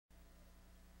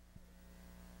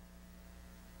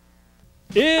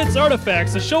It's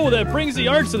Artifacts, the show that brings the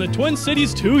arts in the Twin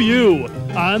Cities to you.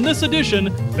 On this edition,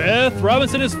 Beth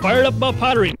Robinson is fired up about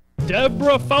pottery.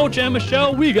 Deborah, Foutch, and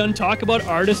Michelle Wiegand talk about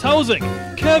artist housing.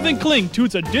 Kevin Kling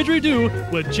toots a didgeridoo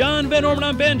with John Van Orman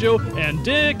on banjo and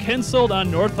Dick Henselt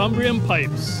on Northumbrian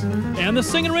pipes. And the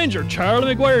singing ranger, Charlie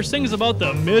Maguire, sings about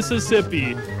the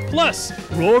Mississippi. Plus,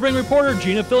 roving reporter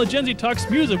Gina Filigenzi talks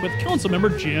music with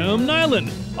Councilmember Jim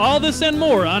Niland. All this and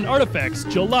more on Artifacts,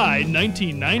 July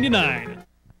 1999.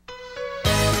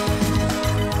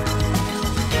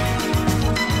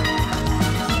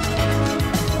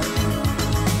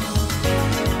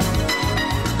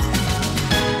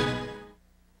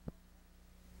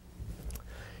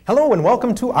 Hello and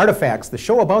welcome to Artifacts, the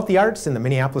show about the arts in the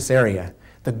Minneapolis area.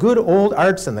 The good old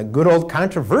arts and the good old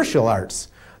controversial arts.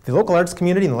 The local arts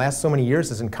community in the last so many years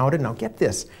has encountered, now get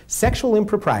this, sexual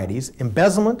improprieties,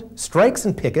 embezzlement, strikes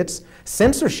and pickets,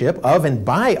 censorship of and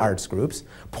by arts groups,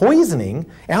 poisoning,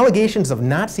 allegations of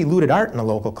Nazi-looted art in the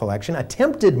local collection,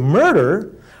 attempted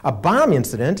murder, a bomb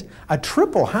incident, a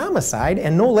triple homicide,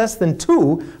 and no less than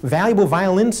 2 valuable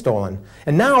violins stolen.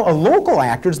 And now a local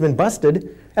actor's been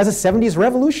busted as a 70s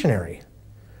revolutionary.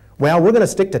 Well, we're going to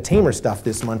stick to tamer stuff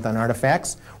this month on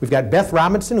Artifacts. We've got Beth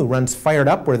Robinson, who runs Fired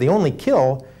Up, where the only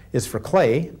kill is for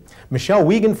clay. Michelle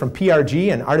Wiegand from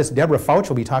PRG and artist Deborah Foutch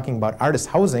will be talking about artist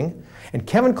housing. And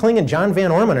Kevin Kling and John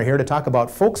Van Orman are here to talk about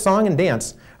folk song and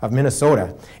dance of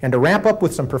Minnesota. And to wrap up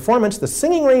with some performance, the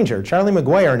singing ranger, Charlie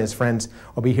Maguire, and his friends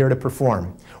will be here to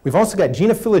perform. We've also got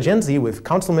Gina Filigenzi with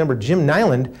Councilmember Jim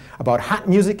Niland about hot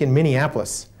music in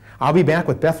Minneapolis. I'll be back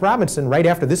with Beth Robinson right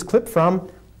after this clip from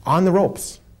On the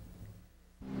Ropes.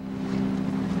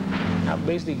 I've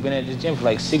basically been at this gym for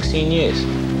like 16 years.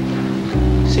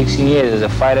 16 years as a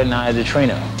fighter, now as a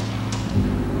trainer.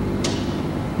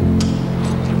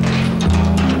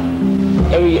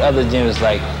 Every other gym is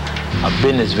like a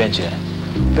business venture.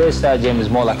 Bedside gym is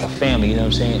more like a family, you know what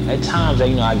I'm saying? At times,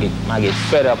 I get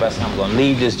fed up. I say I'm gonna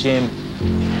leave this gym.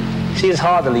 See, it's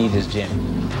hard to leave this gym.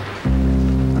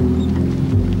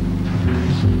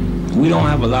 We don't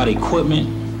have a lot of equipment.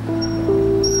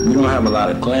 We don't have a lot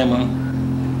of glamour.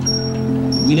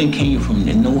 We done came from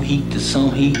the no heat to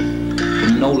some heat,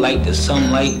 from no light to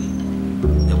some light,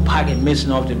 the pocket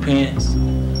missing off the pants.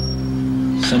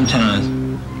 Sometimes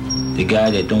the guy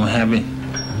that don't have it,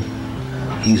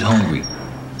 he's hungry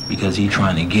because he's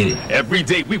trying to get it. Every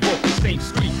day we walk the same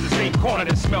streets, the same corner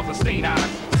that smells the same eyes,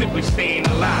 simply staying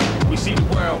alive. We see the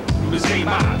world through the same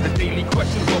eyes. The daily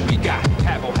question, what we got,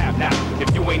 have or have not.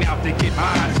 If you ain't out to get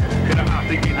mine, then I'm out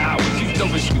to get ours. Use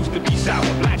no excuse to be sour.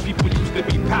 Black people used to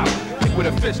be power. Pick with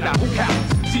a fish, now who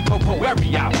counts? See Popo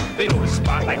every hour. They know the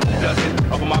spot like who does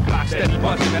it. Over my block, steady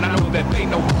buzzing, and I know that they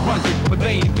know who runs it. But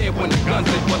they ain't there when the guns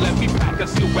it. But let me pack a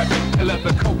seal weapon and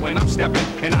leather coat when I'm stepping.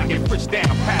 And I get frisked down,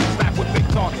 past slap with big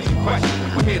targets and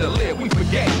questions. We're here to live, we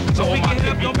forget. So all my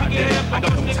people got dead. I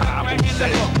got no time, who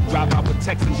said it? Drive out with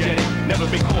Tex and Jetty. Never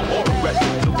been caught or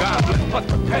arrested. So God bless plus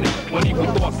perpetual. When evil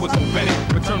thoughts was invented,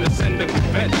 return to sender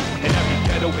confetti. In every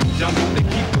ghetto and jungle, they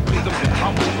keep the wisdoms and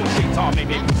humble. So Shaitan may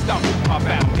make me stumble. My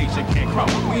foundation can't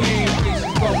crumble. We ain't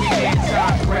racist, but we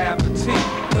anti-gravity.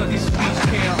 Cause these streets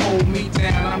can't hold me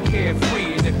down, I'm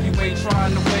carefree. And if you ain't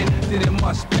trying to win, then it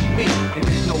must be me. And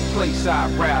there's no place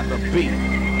I'd rather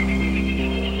be.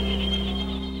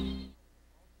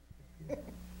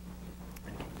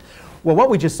 Well,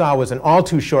 what we just saw was an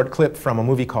all-too-short clip from a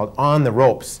movie called On the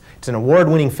Ropes. It's an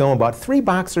award-winning film about 3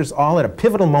 boxers all at a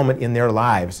pivotal moment in their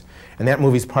lives. And that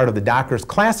movie's part of the Dockers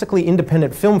Classically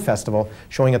Independent Film Festival,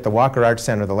 showing at the Walker Arts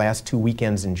Center the last 2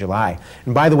 weekends in July.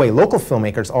 And by the way, local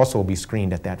filmmakers also will be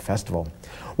screened at that festival.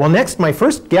 Well, next, my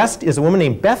first guest is a woman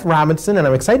named Beth Robinson, and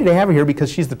I'm excited to have her here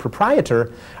because she's the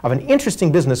proprietor of an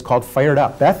interesting business called Fired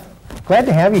Up. Beth, glad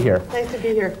to have you here. Nice to be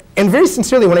here. And very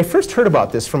sincerely, when I first heard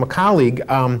about this from a colleague,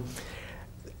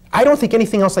 I don't think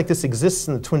anything else like this exists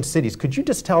in the Twin Cities. Could you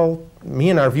just tell me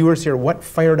and our viewers here what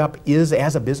Fired Up is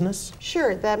as a business?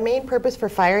 Sure. The main purpose for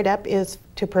Fired Up is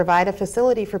to provide a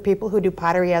facility for people who do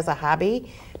pottery as a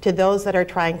hobby to those that are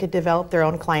trying to develop their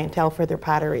own clientele for their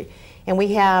pottery. And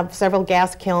we have several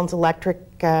gas kilns, electric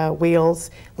wheels,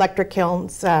 electric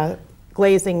kilns,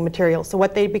 glazing materials. So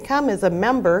what they become is a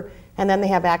member, and then they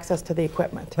have access to the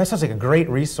equipment. That sounds like a great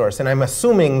resource, and I'm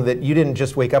assuming that you didn't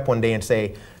just wake up one day and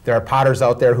say, there are potters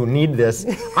out there who need this.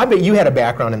 I bet you had a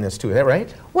background in this too, is that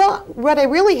right? Well, what I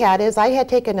really had is I had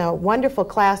taken a wonderful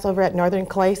class over at Northern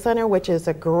Clay Center, which is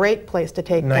a great place to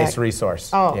take. Nice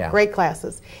resource. Oh, yeah. Great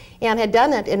classes. And had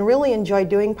done it and really enjoyed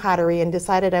doing pottery and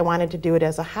decided I wanted to do it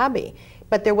as a hobby.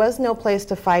 But there was no place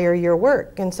to fire your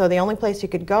work, and so the only place you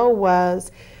could go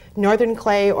was Northern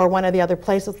Clay or one of the other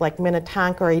places like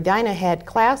Minnetonka or Edina had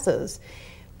classes.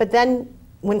 But then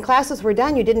when classes were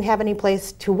done, you didn't have any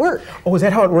place to work. Oh, is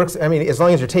that how it works? I mean, as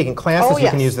long as you're taking classes, you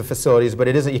yes. can use the facilities, but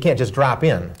it isn't, you can't just drop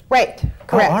in. Right,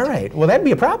 correct. Oh, all right. Well, that'd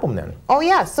be a problem then. Oh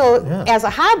yeah, so as a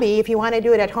hobby, if you want to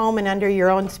do it at home and under your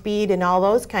own speed and all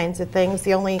those kinds of things,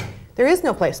 there is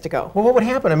no place to go. Well, what would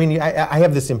happen? I mean, I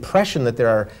have this impression that there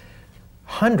are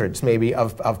hundreds maybe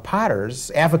of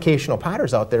potters, avocational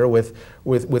potters out there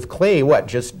with clay, what,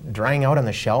 just drying out on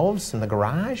the shelves in the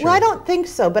garage? Well, I don't think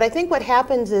so, but I think what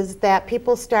happens is that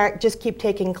people keep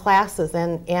taking classes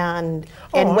and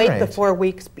wait the 4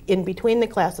 weeks in between the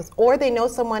classes, or they know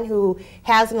someone who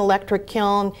has an electric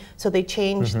kiln, so they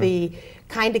change the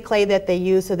kind of clay that they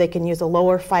use so they can use a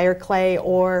lower fire clay,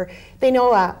 or they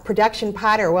know a production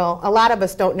potter. Well, a lot of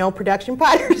us don't know production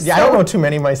potters. Yeah, so I don't know too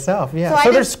many myself, yeah.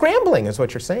 So they're scrambling is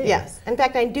what you're saying. Yes. In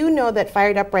fact, I do know that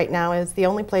Fired Up right now is the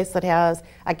only place that has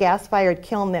a gas-fired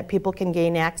kiln that people can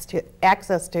gain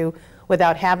access to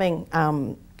without having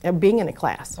being in a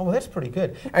class. Oh, well, that's pretty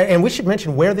good. And we should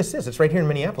mention where this is. It's right here in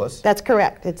Minneapolis. That's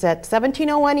correct. It's at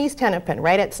 1701 East Hennepin,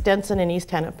 right at Stinson and East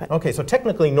Hennepin. Okay, so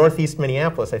technically northeast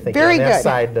Minneapolis, I think, Very on that good.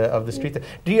 side of the street.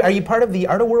 Are you part of the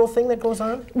Art of World thing that goes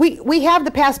on? We have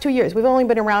the past 2 years. We've only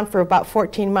been around for about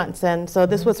 14 months, and so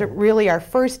this was really our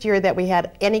first year that we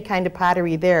had any kind of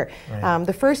pottery there. Right.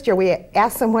 The first year we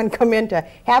asked someone to come in to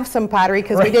have some pottery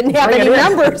because we didn't have any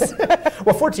numbers.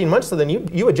 Well, 14 months, so then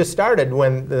you had just started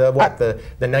when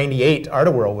the 98 Art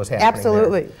of World was happening.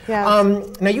 Absolutely, yeah.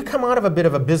 Now you come out of a bit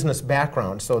of a business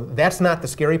background, so that's not the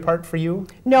scary part for you?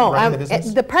 No,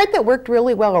 the part that worked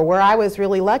really well, or where I was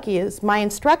really lucky, is my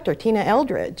instructor, Tina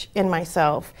Eldridge, and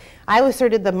myself. I was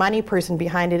sort of the money person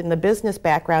behind it in the business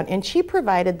background, and she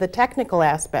provided the technical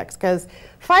aspects, because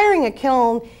firing a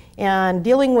kiln and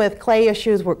dealing with clay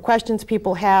issues, questions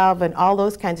people have, and all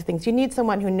those kinds of things, you need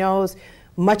someone who knows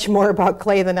much more about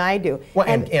clay than I do. Well,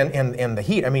 and the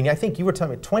heat, I mean, I think you were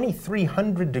telling me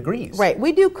 2,300 degrees. Right,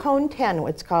 we do cone 10,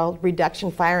 what's called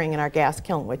reduction firing in our gas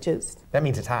kiln, which is... That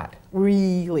means it's hot.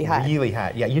 Really hot. Really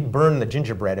hot, yeah. You'd burn the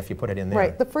gingerbread if you put it in there.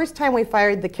 Right, the first time we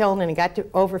fired the kiln and it got to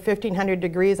over 1,500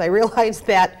 degrees, I realized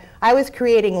that I was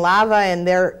creating lava, and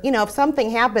if something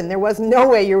happened, there was no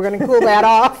way you were going to cool that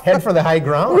off. Head for the high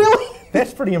ground. Really?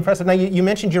 That's pretty impressive. Now, you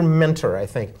mentioned your mentor, I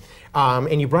think.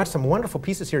 And you brought some wonderful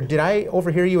pieces here. Did I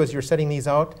overhear you as you're setting these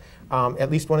out?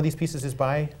 At least one of these pieces is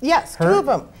by Yes, her? 2 of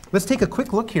them. Let's take a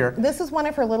quick look here. This is one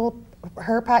of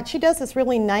her pots. She does this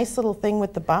really nice little thing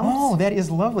with the bumps. Oh, that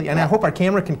is lovely. And I hope our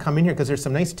camera can come in here because there's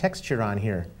some nice texture on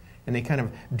here. And they kind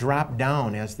of drop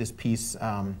down as this piece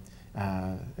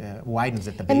widens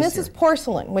at the base. And this is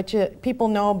porcelain, which people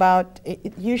know about.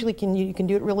 Usually you can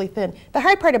do it really thin. The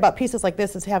hard part about pieces like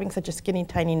this is having such a skinny,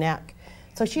 tiny neck.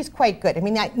 So she's quite good. I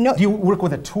mean, do you work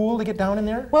with a tool to get down in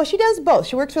there? Well, she does both.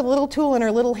 She works with a little tool in her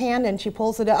little hand and she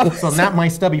pulls it up. So not my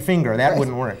stubby finger. That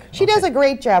wouldn't work. She does a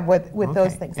great job with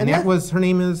those things. And her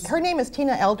name is? Her name is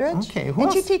Tina Eldridge. Okay. Who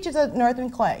else? She teaches at Northern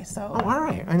Clay. So. Oh, all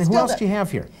right. And who else do you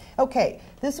have here? Okay.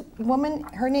 This woman,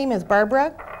 her name is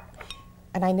Barbara.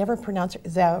 And I never pronounce her,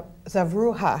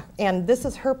 Zavruha, and this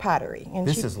is her pottery. And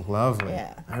this is lovely.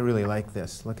 Yeah. I really like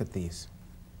this. Look at these.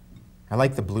 I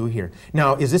like the blue here.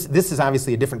 Now, this is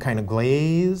obviously a different kind of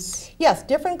glaze? Yes,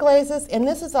 different glazes, and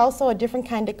this is also a different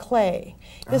kind of clay.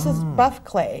 This is buff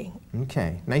clay.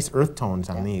 Okay, nice earth tones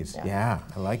on these. Yeah,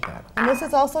 I like that. And this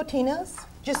is also Tina's,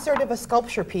 just sort of a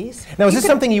sculpture piece. Now, is this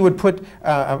something you would put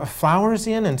flowers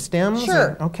in and stems?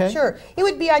 Sure, okay. Sure. It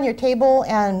would be on your table,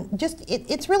 and just,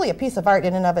 it's really a piece of art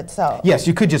in and of itself. Yes,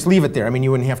 you could just leave it there. I mean,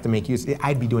 you wouldn't have to make use.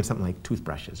 I'd be doing something like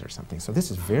toothbrushes or something. So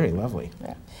this is very lovely.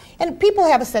 Yeah. And people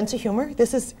have a sense of humor.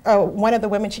 This is one of the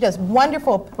women. She does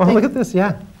wonderful things. Oh, look at this,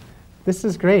 yeah. This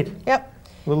is great. Yep.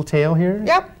 Little tail here.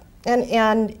 Yep.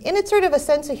 And it's sort of a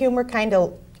sense of humor kind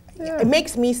of, it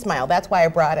makes me smile. That's why I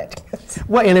brought it.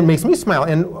 Well, and it makes me smile.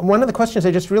 And one of the questions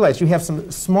I just realized, you have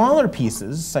some smaller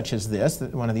pieces, such as this,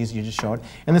 one of these you just showed,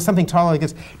 and then something taller like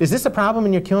this. Is this a problem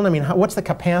in your kiln? I mean, what's the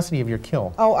capacity of your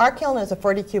kiln? Oh, our kiln is a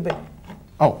 40 cubic.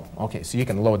 Oh, okay, so you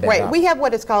can load that right, up. We have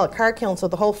what is called a car kiln, so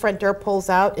the whole front door pulls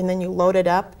out and then you load it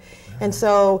up. And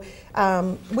so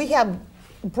we have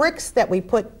bricks that we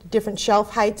put different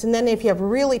shelf heights, and then if you have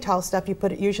really tall stuff, you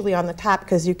put it usually on the top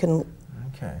because you can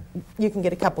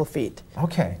get a couple of feet.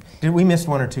 Okay. Did we miss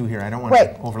one or two here? I don't want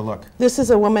to overlook. This is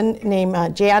a woman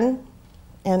named Jan,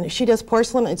 and she does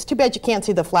porcelain. It's too bad you can't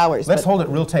see the flowers. Let's hold it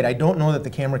real tight. I don't know that the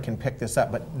camera can pick this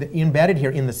up, but embedded here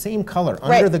in the same color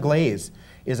under the glaze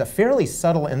is a fairly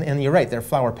subtle, and you're right, they're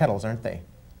flower petals, aren't they?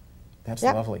 That's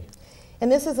lovely.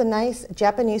 And this is a nice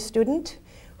Japanese student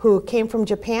who came from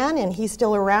Japan, and he's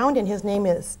still around, and his name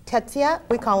is Tetsuya.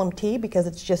 We call him T because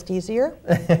it's just easier.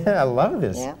 I love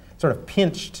this sort of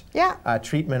pinched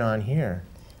treatment on here.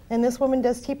 And this woman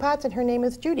does teapots, and her name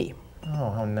is Judy.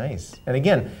 Oh, how nice. And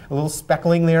again, a little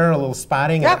speckling there, a little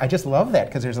spotting. Yep. I just love that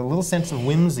because there's a little sense of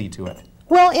whimsy to it.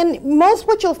 Well, in most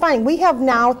what you'll find, we have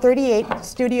now 38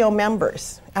 studio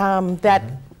members that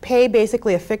pay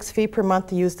basically a fixed fee per month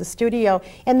to use the studio,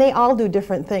 and they all do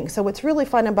different things. So what's really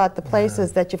fun about the place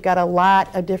is that you've got a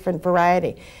lot of different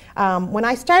variety. When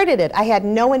I started it, I had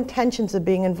no intentions of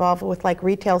being involved with like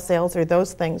retail sales or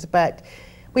those things, but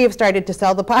we have started to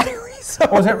sell the pottery. So.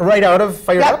 Oh, is that right out of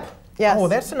Fired Up? Yes. Oh,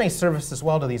 that's a nice service as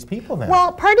well to these people then.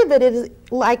 Well, part of it is,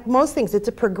 like most things, it's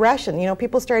a progression. You know,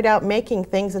 people start out making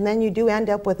things, and then you do end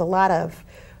up with a lot of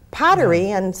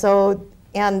pottery, and so...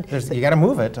 you got to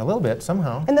move it a little bit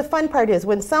somehow. And the fun part is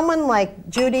when someone like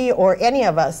Judy or any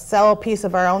of us sell a piece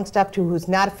of our own stuff to who's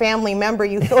not a family member,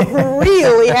 you feel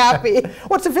really happy.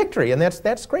 Well, it's a victory, and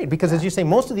that's great because, as you say,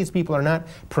 most of these people are not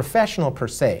professional per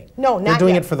se. No, not They're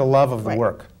doing yet. it for the love of the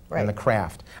work and the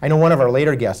craft. I know one of our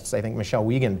later guests, I think Michelle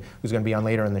Wiegand, who's going to be on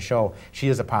later in the show, she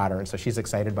is a potter, and so she's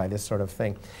excited by this sort of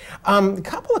thing. A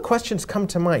couple of questions come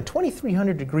to mind.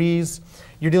 2,300 degrees,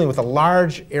 you're dealing with a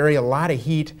large area, a lot of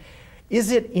heat.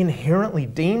 Is it inherently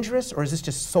dangerous, or is this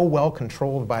just so well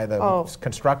controlled by the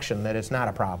construction that it's not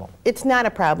a problem? It's not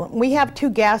a problem. We have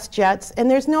 2 gas jets,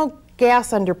 and there's no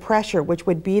gas under pressure, which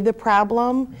would be the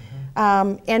problem.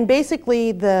 And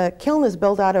basically, the kiln is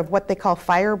built out of what they call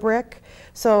fire brick,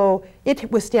 so it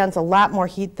withstands a lot more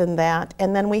heat than that.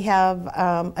 And then we have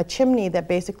a chimney that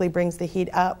basically brings the heat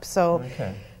up. So.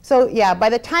 So yeah, by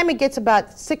the time it gets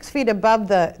about 6 feet above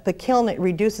the kiln, it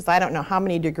reduces, I don't know how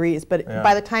many degrees, but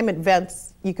by the time it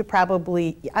vents, you could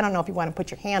probably, I don't know if you want to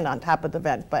put your hand on top of the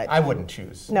vent, but... I wouldn't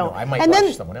choose. No, I might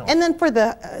watch someone else. And then for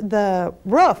the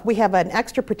roof, we have an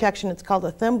extra protection, it's called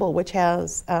a thimble, which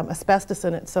has asbestos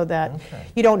in it so that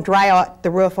you don't dry out the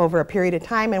roof over a period of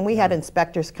time, and we had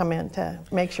inspectors come in to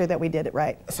make sure that we did it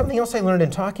right. Something else I learned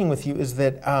in talking with you is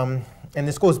that and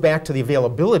this goes back to the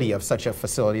availability of such a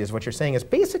facility, is what you're saying, is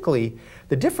basically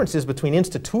the differences between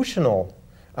institutional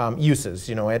uses,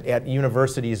 you know, at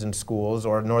universities and schools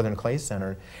or Northern Clay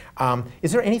Center.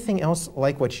 Is there anything else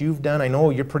like what you've done? I know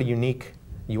you're pretty unique.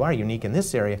 You are unique in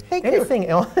this area. Thank anything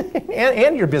else,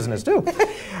 and your business too.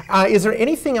 Is there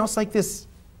anything else like this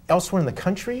elsewhere in the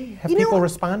country? Have people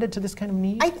responded to this kind of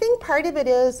need? I think part of it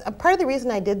is, part of the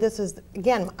reason I did this is,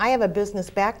 again, I have a business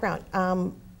background.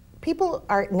 People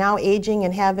are now aging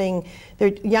and having, their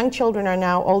young children are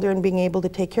now older and being able to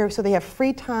take care of, so they have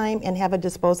free time and have a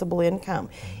disposable income.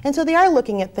 And so they are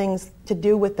looking at things to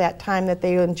do with that time that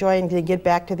they enjoy and to get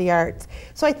back to the arts.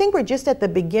 So I think we're just at the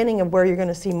beginning of where you're going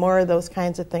to see more of those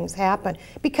kinds of things happen,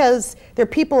 because there are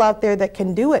people out there that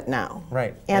can do it now.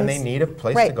 Right, and they need a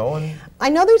place to go. And I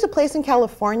know there's a place in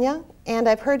California, and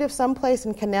I've heard of some place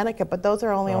in Connecticut, but those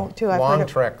are only 2 I've heard of. Long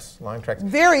treks.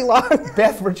 Very long.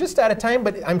 Beth, we're just out of time,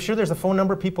 but I'm sure there's a phone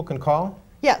number people can call.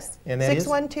 Yes, and that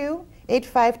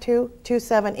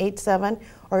 612-852-2787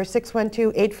 or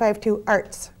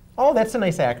 612-852-ARTS. Oh, that's a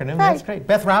nice acronym. That's great.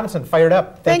 Beth Robinson, Fired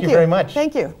Up. Thank you very much.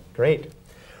 Thank you. Great.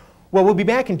 Well, we'll be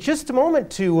back in just a moment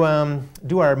to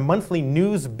do our monthly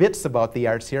news bits about the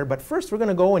arts here. But first, we're going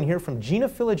to go and hear from Gina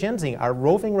Filigenzi, our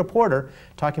roving reporter,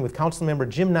 talking with Councilmember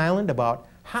Jim Niland about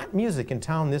hot music in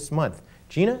town this month.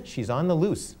 Gina, she's on the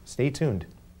loose. Stay tuned.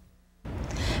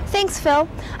 Thanks, Phil.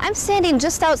 I'm standing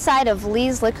just outside of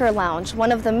Lee's Liquor Lounge,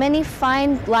 one of the many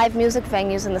fine live music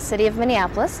venues in the city of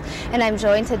Minneapolis, and I'm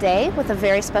joined today with a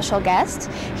very special guest.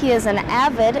 He is an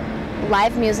avid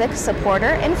live music supporter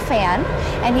and fan,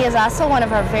 and he is also one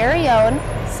of our very own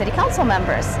city council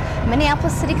members.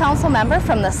 Minneapolis City Council member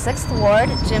from the 6th Ward,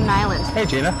 Jim Niland. Hey,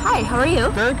 Gina. Hi, how are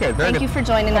you? Very good, very good. Thank you for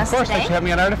joining us today. Of course, thanks for having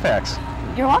me on Artifacts.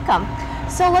 You're welcome.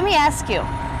 So let me ask you,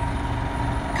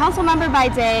 council member by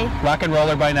day. Rock and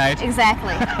roller by night.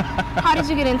 Exactly. How did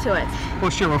you get into it?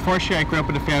 Well, sure. Well, fortunately, I grew up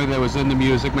in a family that was into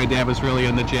music. My dad was really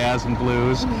into jazz and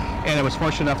blues. And I was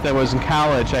fortunate enough that I was in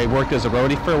college. I worked as a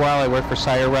roadie for a while. I worked for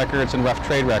Sire Records and Rough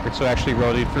Trade Records, so I actually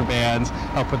roadied for bands,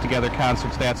 helped put together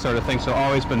concerts, that sort of thing. So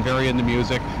always been very into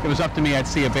music. It was up to me. I'd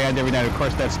see a band every night. Of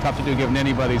course, that's tough to do given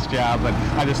anybody's job, but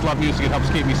I just love music. It helps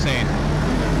keep me sane.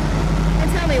 And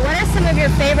tell me, what are some of your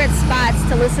favorite spots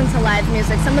to listen to live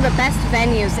music? Some of the best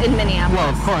venues in Minneapolis? Well,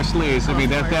 of course, Lee's. I mean,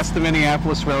 that's the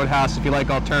Minneapolis Roadhouse. If you like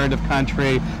alternative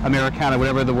country, Americana,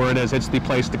 whatever the word is, it's the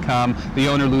place to come. The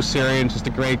owner, Lou Sarian's just a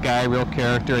great guy, real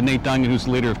character. And Nate Dungan, who's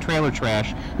the leader of Trailer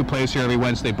Trash, who plays here every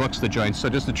Wednesday, books the joint. So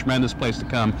just a tremendous place to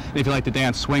come. And if you like to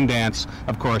dance, swing dance,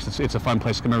 of course, it's a fun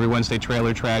place to come every Wednesday.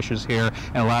 Trailer Trash is here,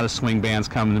 and a lot of swing bands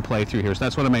come and play through here. So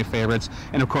that's one of my favorites.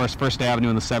 And of course, First Avenue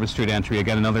and the 7th Street entry,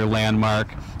 again, another landmark.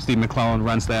 Steve McClellan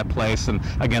runs that place, and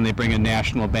again, they bring in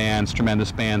national bands,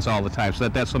 tremendous bands all the time. So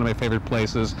that's one of my favorite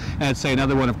places. And I'd say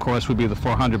another one, of course, would be the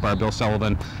 400 Bar. Bill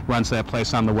Sullivan runs that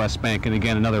place on the West Bank, and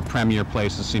again, another premier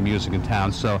place to see music in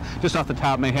town. So just off the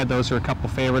top of my head, those are a couple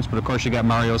favorites. But of course, you got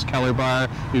Mario's Keller Bar,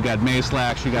 you got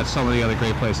Mayslack's, you got so many other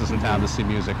great places in town to see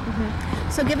music.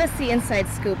 So give us the inside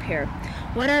scoop here.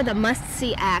 What are the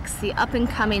must-see acts, the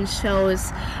up-and-coming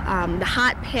shows, the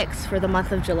hot picks for the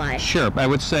month of July? Sure. I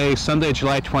would say Sunday,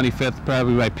 July 25th,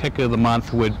 probably my pick of the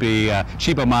month would be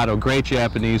Chiba Mato, great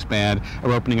Japanese band,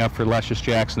 are opening up for Luscious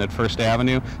Jackson at First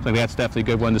Avenue. So that's definitely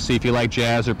a good one to see if you like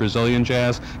jazz or Brazilian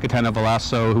jazz. Caetano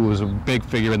Veloso, who was a big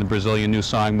figure in the Brazilian New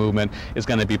Song movement, is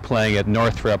going to be playing at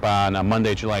Northrop on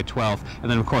Monday, July 12th.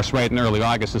 And then, of course, right in early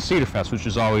August is Cedar Fest, which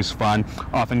is always fun.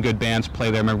 Often good bands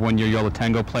play there. I remember one year Yola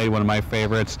Tango played, one of my favorites.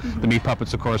 The Meat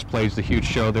Puppets, of course, plays the huge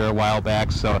show there a while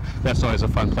back, so that's always a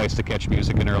fun place to catch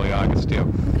music in early August,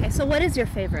 too. Okay, so what is your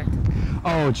favorite?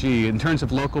 Oh, gee, in terms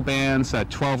of local bands,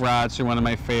 12 Rods are one of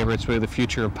my favorites, really the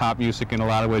future of pop music in a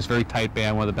lot of ways. Very tight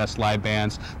band, one of the best live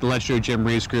bands. The legendary Jim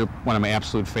Reeves Group, one of my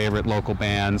absolute favorite local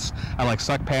bands. I like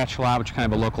Suck Patch a lot, which is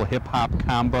kind of a local hip-hop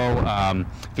combo.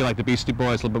 If you like the Beastie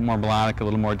Boys, a little bit more melodic, a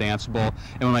little more danceable.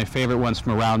 And one of my favorite ones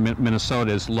from around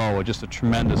Minnesota is Low, just a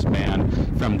tremendous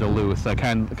band from Duluth.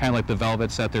 Kind of like the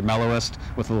Velvets at their mellowest,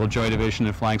 with a little Joy Division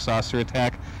and Flying Saucer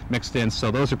Attack mixed in.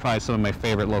 So those are probably some of my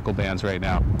favorite local bands right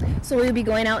now. So will you be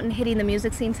going out and hitting the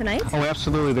music scene tonight? Oh,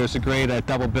 absolutely. There's a great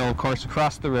double bill, of course,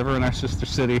 across the river in our sister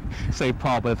city, St.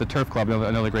 Paul, but at the Turf Club,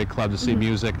 another great club to see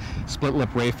music. Split Lip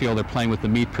Rayfield, they're playing with the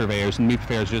Meat Purveyors, and Meat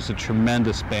Purveyors is just a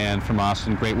tremendous band from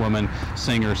Austin, great woman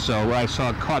singer. So I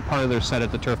caught part of their set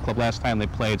at the Turf Club last time they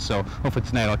played, so hopefully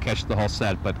tonight I'll catch the whole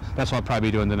set, but that's what I'll probably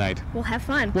be doing tonight. Well, have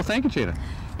fun. Well, thank you, Gina.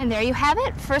 And there you have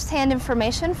it, first-hand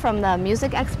information from the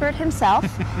music expert himself,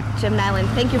 Jim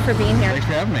Niland. Thank you for being here. Thanks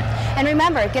for having me. And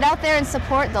remember, get out there and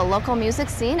support the local music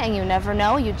scene, and you never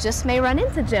know, you just may run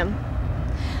into Jim.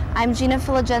 I'm Gina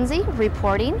Filigenzi,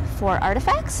 reporting for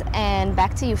Artifacts, and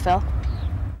back to you, Phil.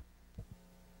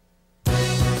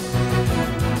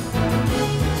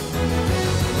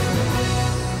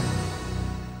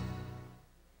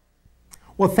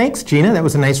 Well, thanks, Gina. That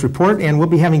was a nice report, and we'll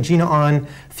be having Gina on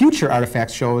future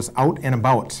Artifacts shows out and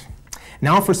about.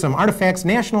 Now for some Artifacts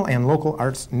national and local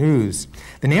arts news.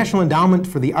 The National Endowment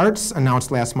for the Arts announced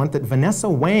last month that Vanessa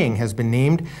Wang has been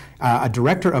named a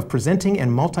Director of Presenting and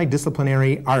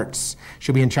Multidisciplinary Arts.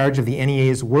 She'll be in charge of the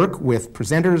NEA's work with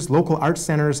presenters, local arts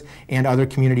centers, and other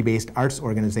community-based arts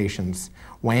organizations.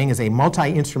 Wang is a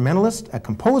multi-instrumentalist, a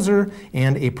composer,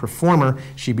 and a performer.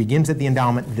 She begins at the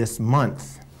endowment this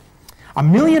month. 1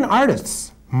 million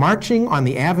artists marching on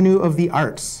the Avenue of the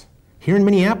Arts. Here in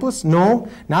Minneapolis? No,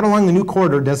 not along the new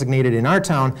corridor designated in our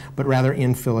town, but rather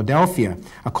in Philadelphia.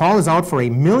 A call is out for a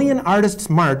 1 million artists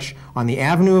march on the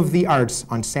Avenue of the Arts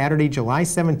on Saturday, July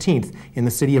 17th in the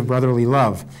city of brotherly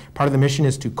love. Part of the mission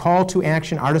is to call to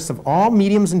action artists of all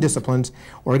mediums and disciplines.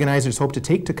 Organizers hope to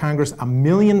take to Congress 1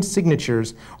 million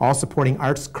signatures, all supporting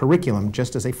arts curriculum,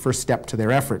 just as a first step to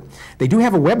their effort. They do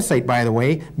have a website, by the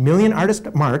way,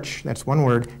 millionartistmarch, that's one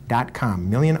word, .com,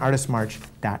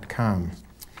 millionartistmarch.com.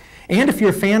 And if you're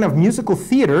a fan of musical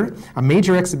theater, a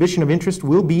major exhibition of interest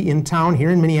will be in town here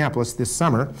in Minneapolis this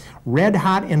summer. Red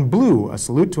Hot and Blue, a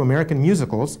salute to American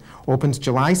musicals, opens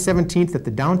July 17th at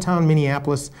the downtown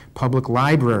Minneapolis Public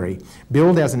Library.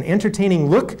 Billed as an entertaining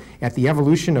look at the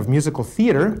evolution of musical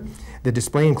theater, the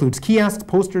display includes kiosks,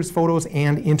 posters, photos,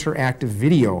 and interactive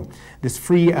video. This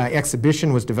free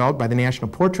exhibition was developed by the National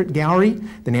Portrait Gallery,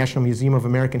 the National Museum of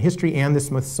American History, and the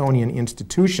Smithsonian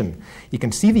Institution. You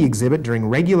can see the exhibit during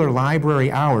regular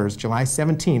library hours, July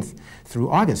 17th through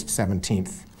August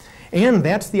 17th. And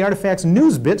that's the Artifacts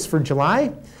news bits for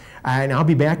July. And I'll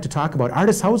be back to talk about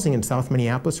artist housing in South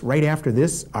Minneapolis right after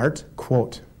this art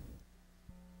quote.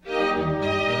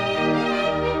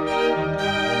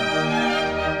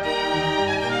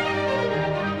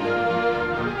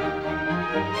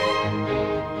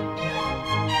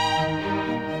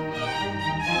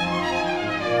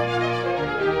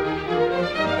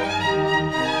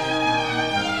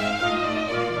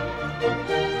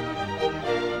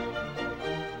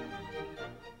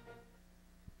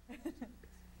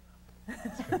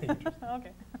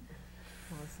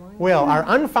 Well, our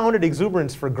unfounded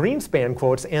exuberance for Greenspan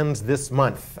quotes ends this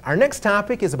month. Our next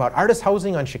topic is about artist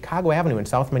housing on Chicago Avenue in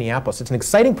South Minneapolis. It's an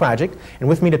exciting project, and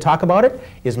with me to talk about it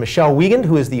is Michelle Wiegand,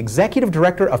 who is the Executive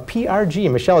Director of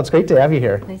PRG. Michelle, it's great to have you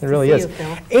here. Nice it really to is. see you,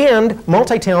 Phil. And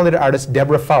multi-talented artist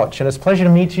Deborah Foutch. And it's a pleasure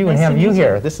to meet you and have you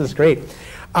here. This is great.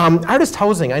 Artist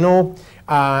housing, I know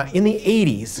in the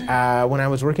 80s, when I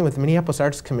was working with the Minneapolis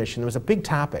Arts Commission, there was a big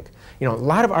topic. You know, a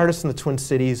lot of artists in the Twin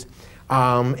Cities,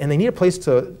 and they need a place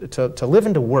to live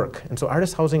and to work. And so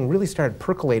artist housing really started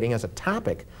percolating as a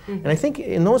topic. And I think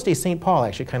in those days, St. Paul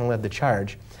actually kind of led the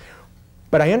charge.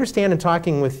 But I understand in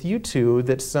talking with you two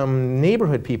that some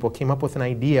neighborhood people came up with an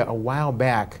idea a while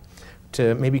back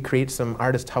to maybe create some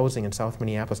artist housing in South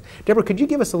Minneapolis. Deborah, could you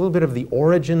give us a little bit of the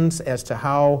origins as to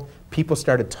how people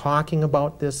started talking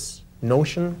about this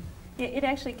notion? It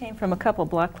actually came from a couple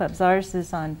block clubs. Ours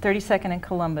is on 32nd and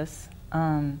Columbus,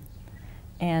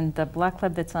 and the block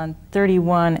club that's on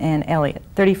 31 and Elliott,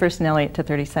 31st and Elliott to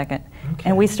 32nd. Okay.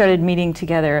 And we started meeting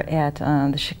together at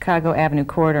the Chicago Avenue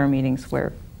corridor meetings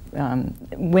where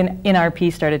when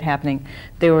NRP started happening,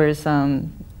 there was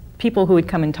people who would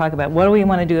come and talk about what do we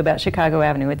want to do about Chicago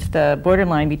Avenue. It's the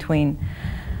borderline between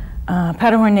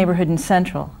Powderhorn neighborhood and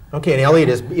Central. Okay, and Elliott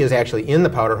is actually in the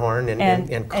Powderhorn,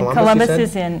 and Columbus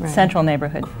is in Central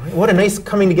neighborhood. Great. What a nice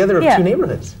coming together of two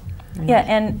neighborhoods. Yeah,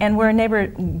 and we're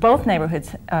both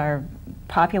neighborhoods are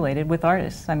populated with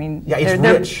artists. I mean, yeah, it's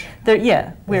rich.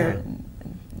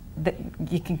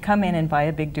 You can come in and buy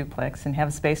a big duplex and have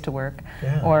a space to work,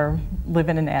 yeah, or live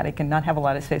in an attic and not have a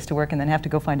lot of space to work and then have to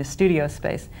go find a studio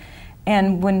space.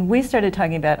 And when we started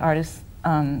talking about artists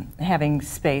having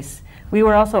space, we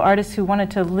were also artists who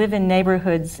wanted to live in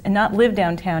neighborhoods and not live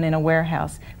downtown in a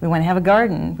warehouse. We want to have a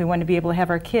garden. We want to be able to have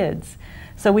our kids.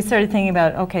 So we started thinking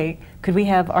about, okay, could we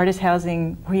have artist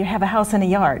housing where you have a house and a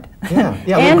yard,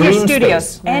 and your studio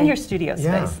space. And your studio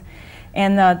space.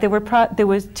 And there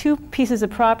was two pieces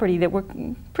of property that were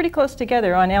pretty close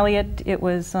together. On Elliott, it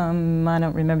was I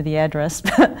don't remember the address,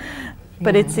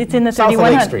 but it's in the South of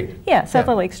Lake Street. Yeah, South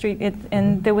of Lake Street.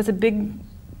 And there was a big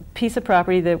piece of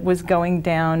property that was going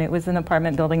down. It was an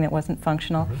apartment building that wasn't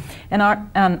functional. And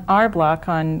on our block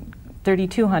on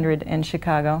 3200 in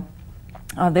Chicago,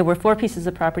 there were 4 pieces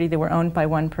of property that were owned by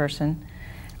one person.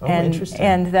 Oh, and interesting.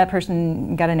 And that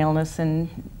person got an illness and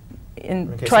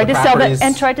okay, tried to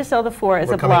sell the 4 as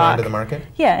a block. Coming onto the market?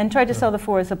 Yeah, and tried to sell the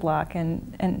 4 as a block,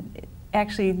 and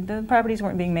actually the properties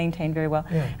weren't being maintained very well.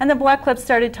 Yeah. And the block club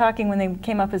started talking when they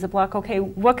came up as a block. Okay,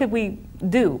 what could we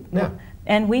do? Yeah.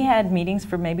 And we had meetings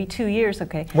for maybe 2 years.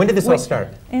 Okay. When did this all start?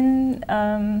 In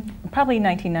probably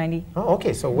 1990. Oh,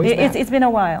 okay, so way back. It's been a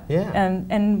while. Yeah.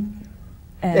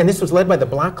 And this was led by the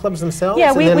block clubs themselves? Yeah,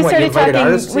 and we then started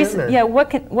talking. Yeah,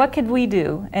 what could we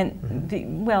do? And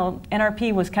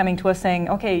NRP was coming to us saying,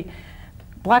 okay,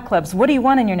 block clubs, what do you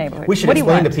want in your neighborhood? We should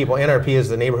explain to people, NRP is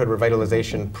the Neighborhood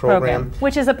Revitalization Program.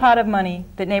 Which is a pot of money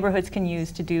that neighborhoods can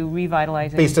use to do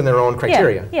revitalizing. Based on their own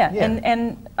criteria. Yeah.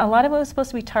 And a lot of it was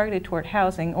supposed to be targeted toward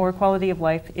housing or quality of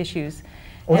life issues.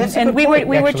 Well, and we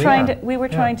were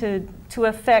trying to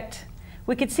affect.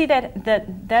 We could see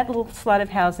that little slot of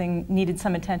housing needed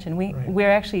some attention. We're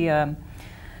actually around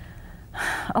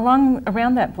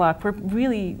that block. We're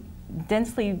really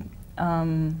densely.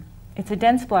 It's a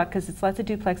dense block because it's lots of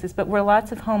duplexes, but we're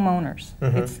lots of homeowners.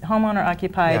 It's homeowner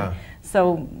occupied. Yeah.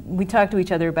 So we talk to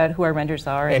each other about who our renters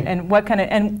are and what kind of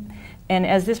and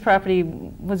as this property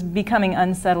was becoming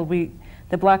unsettled,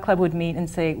 the block club would meet and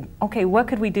say, okay, what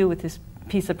could we do with this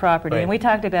piece of property? Right. And we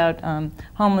talked about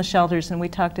homeless shelters, and we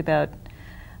talked about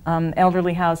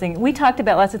elderly housing. We talked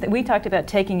about lots of things. We talked about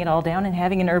taking it all down and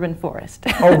having an urban forest.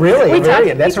 Oh, really?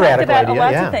 That's a radical idea. We talked about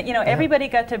lots of things. You know, everybody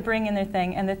got to bring in their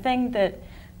thing, and the thing that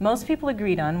most people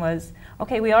agreed on was,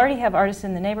 okay, we already have artists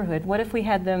in the neighborhood. What if we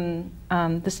had them,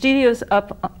 the studios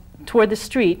up toward the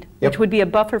street, which would be a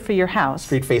buffer for your house.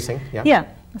 Street facing, yeah. Yeah.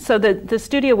 So the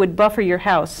studio would buffer your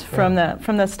house from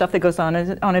the stuff that goes on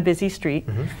a busy street.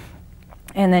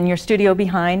 And then your studio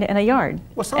behind and a yard.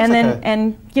 Well, sounds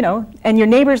and your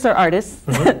neighbors are artists.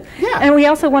 Yeah. And we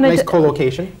also wanted nice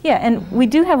co-location. Yeah, and we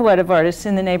do have a lot of artists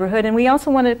in the neighborhood, and we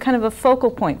also wanted kind of a focal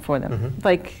point for them,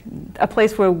 like a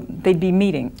place where they'd be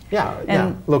meeting. Yeah,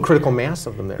 a little critical mass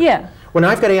of them there. Yeah. Well, now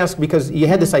I've got to ask, because you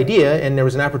had this idea and there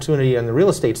was an opportunity on the real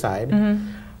estate side.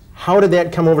 How did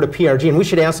that come over to PRG? And we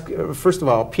should ask, first of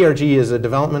all, PRG is a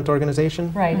development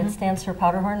organization? Right, it stands for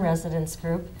Powderhorn Residence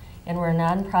Group, and we're a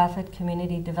nonprofit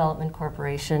community development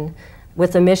corporation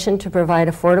with a mission to provide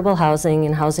affordable housing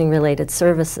and housing-related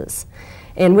services.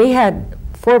 And we had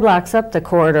 4 blocks up the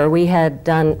corridor, we had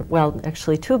done, well,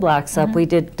 actually 2 blocks up, we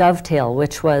did Dovetail,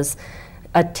 which was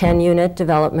a 10-unit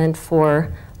development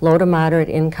for low to moderate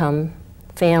income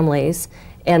families,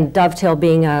 and Dovetail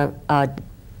being a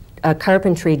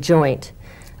carpentry joint.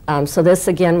 So this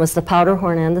again was the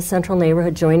Powderhorn and the Central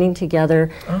Neighborhood joining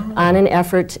together on an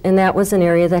effort, and that was an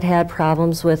area that had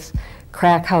problems with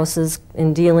crack houses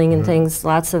and dealing and things,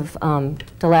 lots of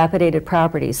dilapidated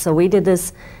properties. So we did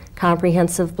this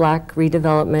comprehensive block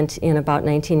redevelopment in about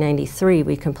 1993.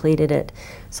 We completed it.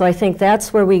 So I think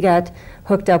that's where we got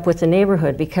hooked up with the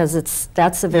neighborhood, because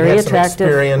that's a very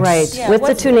attractive, right, Yeah, with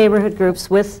the two neighborhood groups,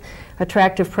 with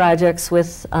attractive projects,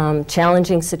 with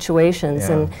challenging situations,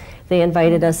 and they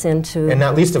invited us into. And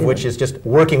not least of which is just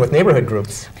working with neighborhood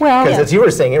groups. Well, because as you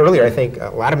were saying earlier, I think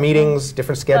a lot of meetings,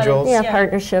 different schedules. Yeah,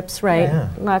 partnerships, right. Yeah.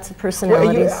 Lots of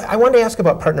personalities. I wanted to ask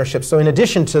about partnerships. So in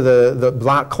addition to the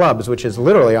block clubs, which is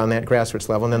literally on that grassroots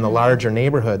level, and then the larger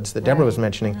neighborhoods that Deborah was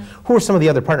mentioning, who are some of the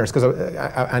other partners? Because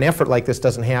an effort like this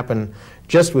doesn't happen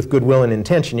just with goodwill and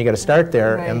intention. You got to start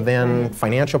there, and then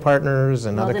financial partners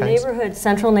and other kinds. The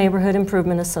Central Neighborhood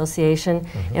Improvement Association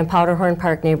and Powderhorn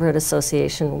Park Neighborhood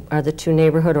Association are the two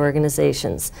neighborhood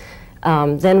organizations.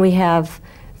 Then we have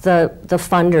the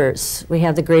funders. We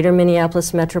have the Greater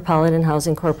Minneapolis Metropolitan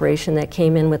Housing Corporation that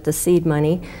came in with the seed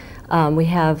money. We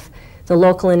have the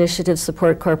Local Initiative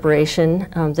Support Corporation.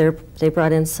 They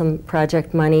brought in some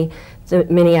project money. The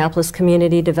Minneapolis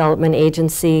Community Development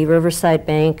Agency, Riverside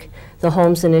Bank, the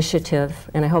Homes Initiative,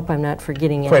 and I hope I'm not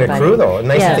forgetting anybody. Quite a crew, though.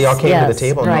 Nice that they all came to the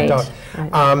table and helped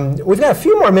out. We've got a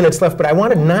few more minutes left, but I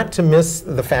wanted not to miss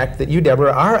the fact that you,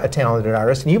 Deborah, are a talented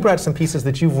artist, and you brought some pieces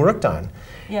that you've worked on.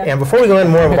 Yeah. And before we go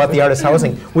into more about the artist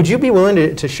housing, would you be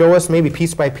willing to show us maybe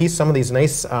piece by piece some of these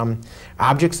nice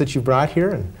objects that you brought here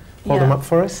and hold them up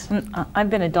for us? I've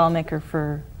been a doll maker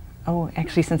for,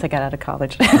 actually since I got out of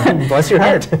college. Bless your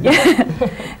heart.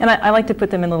 And I like to put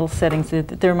them in little settings.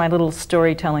 They're my little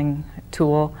storytelling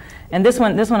tool. And this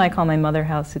one I call my mother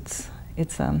house. It's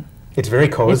very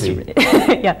cozy.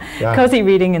 Cozy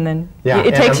reading, and then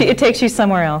it takes you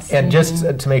somewhere else. And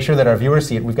just to make sure that our viewers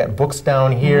see it, we've got books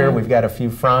down here. We've got a few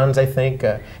fronds, I think.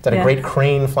 Is that a great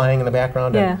crane flying in the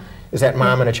background? Is that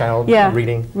mom and a child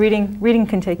reading? Reading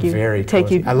can take you. Very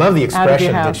cozy. I love the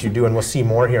expression that you do, and we'll see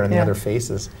more here in the other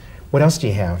faces. What else do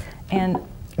you have? And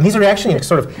these are actually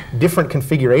sort of different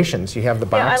configurations. You have the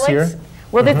box here.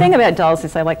 Well, the thing about dolls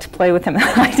is I like to play with them.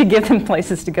 I like to give them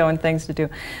places to go and things to do.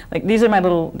 Like these are my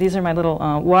little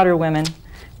water women,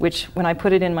 which when I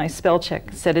put it in my spell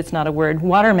check said it's not a word.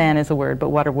 Waterman is a word, but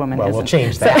water woman isn't. Well, we'll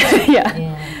change that.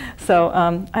 So,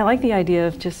 So I like the idea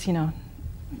of just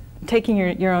taking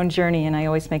your own journey, and I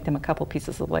always make them a couple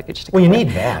pieces of luggage to Well, you need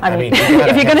that. I mean,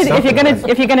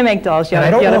 if you're gonna make dolls, you and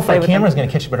I don't know if our camera's going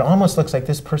to catch it, but it almost looks like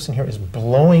this person here is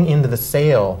blowing into the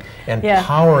sail and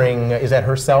powering. Is that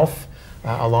herself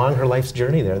along her life's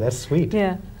journey there? That's sweet.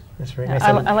 Yeah. That's very nice.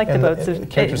 I like the boats. The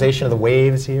characterization of the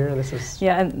waves here. This is.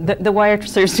 Yeah, and the wire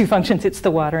serves two functions. It's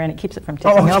the water, and it keeps it from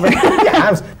tipping over. Yeah,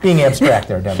 I was being abstract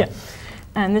there, Deborah.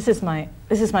 And this is my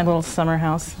little summer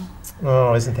house.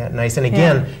 Oh, isn't that nice? And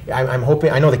again, I'm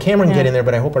hoping, I know the camera can get in there,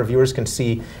 but I hope our viewers can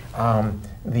see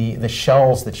the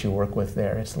shells that you work with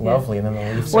there. It's lovely, and then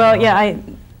the leaves. Well,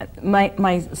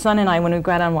 my son and I, when we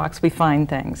go out on walks, we find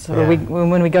things. So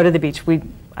when we go to the beach,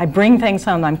 I bring things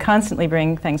home. I'm constantly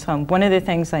bringing things home. One of the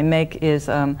things I make is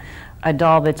a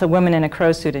doll that's a woman in a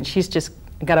crow suit, and she's just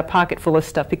got a pocket full of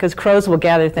stuff, because crows will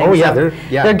gather things. Oh yeah,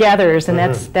 they're gatherers, and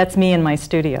that's me in my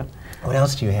studio. What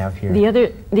else do you have here?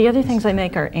 The other things I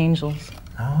make are angels.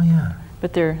 Oh yeah.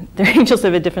 But they're angels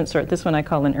of a different sort. This one I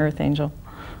call an earth angel.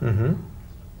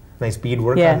 Nice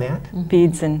beadwork on that.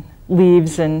 Beads and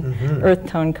leaves and earth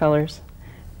tone colors.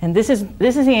 And this is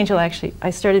the angel actually I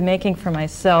started making for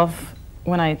myself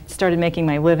when I started making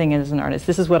my living as an artist.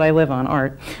 This is what I live on,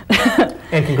 art.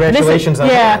 And congratulations on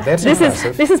that. That's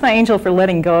impressive. This is my angel for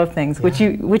letting go of things, which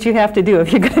you have to do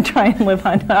if you're going to try and live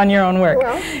on your own work.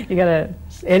 Well, you got to.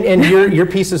 And your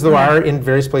pieces, though, are in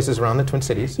various places around the Twin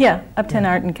Cities. Yeah, Uptown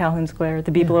Art in Calhoun Square.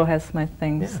 The Biblo has my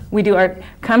things. We do art.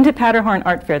 Come to Powderhorn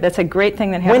Art Fair. That's a great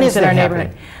thing that happens in our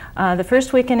neighborhood. The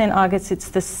first weekend in August, it's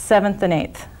the 7th and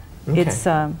 8th.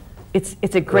 Okay.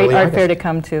 It's a great art fair to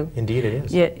come to. Indeed, it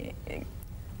is. Yeah,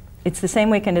 it's the same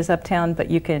weekend as Uptown,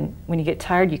 but you can, when you get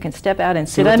tired, you can step out and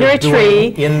sit under a tree.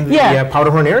 In the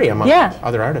Powderhorn area among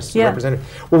other artists represented.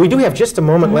 Well, we do have just a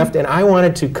moment left, and I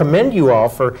wanted to commend you all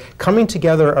for coming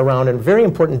together around a very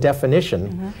important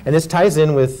definition. And this ties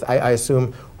in with, I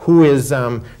assume, who is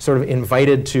sort of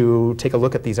invited to take a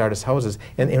look at these artist houses.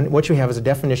 And what you have is a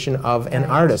definition of an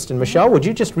artist. And Michelle, would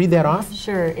you just read that off?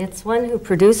 Sure. It's one who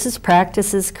produces,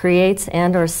 practices, creates,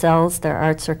 and/or sells their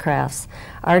arts or crafts.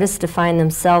 Artists define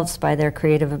themselves by their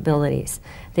creative abilities.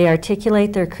 They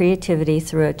articulate their creativity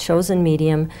through a chosen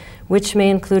medium, which may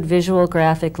include visual,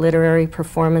 graphic, literary,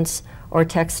 performance, or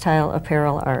textile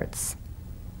apparel arts.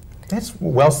 That's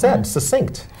well said,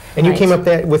 succinct. And you came up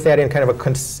with that in kind of a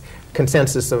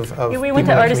consensus of we went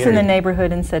to artists in the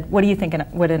neighborhood and said, what do you think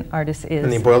what an artist is?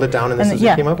 And they boiled it down, and this is what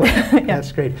you came up with.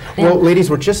 That's great. Well, ladies,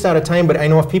 we're just out of time, but I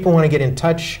know if people want to get in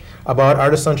touch about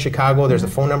Artists on Chicago, there's a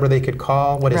phone number they could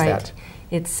call. What is that?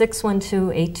 It's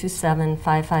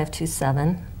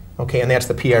 612-827-5527. Okay, and that's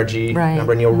the PRG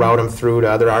number, and you'll route them through to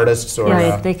other artists or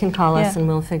they can call us and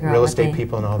we'll figure out real estate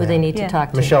people and all that. Who they need to talk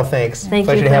to. Michelle, thanks. Thank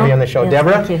Pleasure you, to have Phil. you on the show. Yes,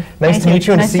 Deborah, nice to meet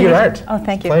you and to see your art. Oh,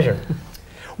 thank you. Pleasure.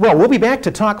 Well, we'll be back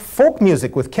to talk folk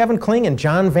music with Kevin Kling and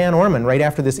John Van Orman right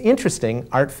after this interesting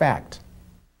art fact.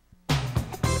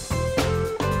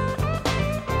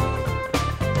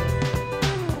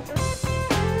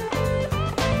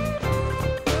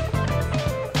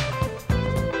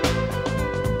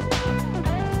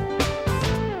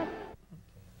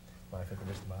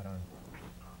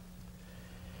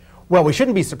 Well, we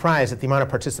shouldn't be surprised at the amount of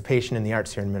participation in the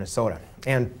arts here in Minnesota.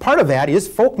 And part of that is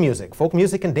folk music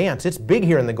and dance. It's big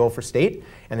here in the Gopher State,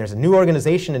 and there's a new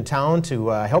organization in town to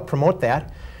help promote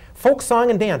that. Folk Song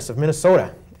and Dance of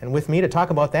Minnesota. And with me to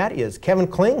talk about that is Kevin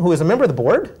Kling, who is a member of the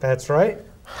board. That's right.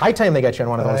 High time they got you on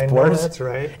one of those boards. Know, that's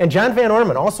right. And John Van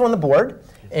Orman, also on the board,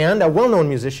 and a well-known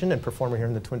musician and performer here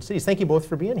in the Twin Cities. Thank you both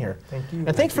for being here. Thank you.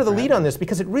 And thanks for the lead on this,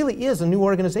 because it really is a new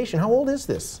organization. How old is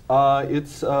this?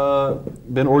 It's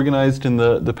been organized in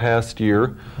the past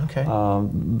year. Okay.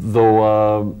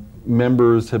 Though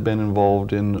members have been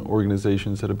involved in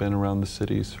organizations that have been around the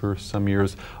cities for some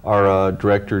years. Our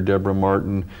director, Deborah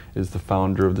Martin, is the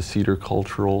founder of the Cedar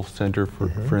Cultural Center,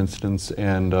 for instance,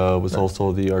 and was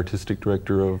also the artistic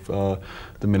director of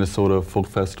the Minnesota Folk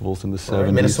Festivals in the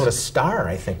 70s. Minnesota Star,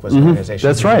 I think, was an organization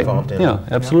That's right. involved in. Yeah,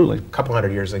 absolutely. A couple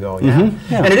hundred years ago, yeah.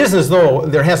 And it isn't as though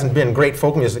there hasn't been great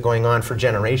folk music going on for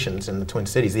generations in the Twin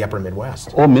Cities, the upper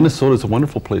Midwest. Oh, Minnesota is a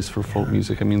wonderful place for folk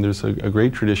music. I mean, there's a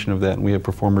great tradition of that, and we have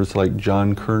performers like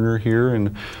John Kerner here,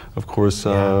 and of course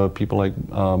people like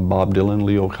Bob Dylan,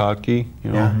 Leo Kottke,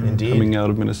 you know, coming out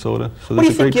of Minnesota. So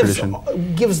there's a great tradition.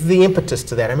 Gives the impetus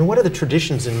to that? I mean, what are the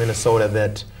traditions in Minnesota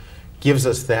that gives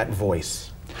us that voice?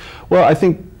 Well, I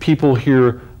think people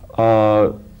here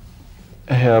have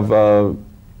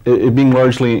it being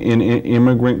largely in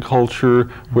immigrant culture,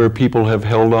 where people have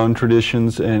held on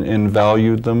traditions and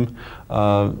valued them.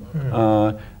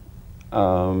 So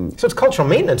it's cultural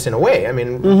maintenance in a way. I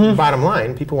mean, bottom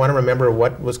line, people want to remember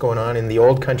what was going on in the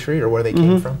old country or where they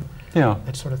came from. Yeah.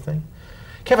 That sort of thing.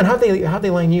 Kevin, how'd they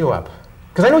line you up?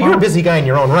 Because I know you're a busy guy in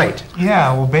your own right.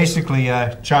 Yeah, well, basically,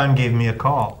 John gave me a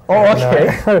call. Oh, okay.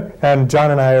 And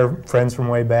John and I are friends from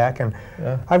way back, and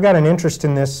I've got an interest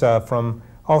in this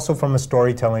also from a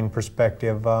storytelling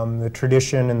perspective. The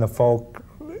tradition and the folk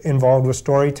involved with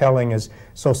storytelling is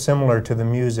so similar to the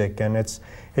music, and it's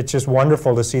just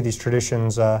wonderful to see these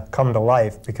traditions come to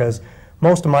life, because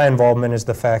most of my involvement is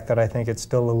the fact that I think it's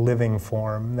still a living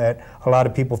form, that a lot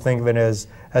of people think of it as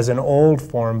an old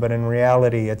form, but in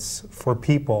reality it's for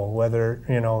people, whether,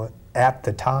 you know, at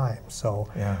the time. So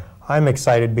I'm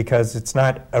excited because it's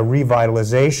not a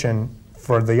revitalization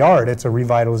for the art, it's a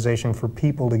revitalization for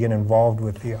people to get involved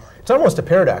with the art. It's almost a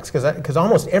paradox, because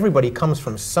almost everybody comes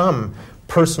from some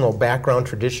personal background,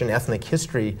 tradition, ethnic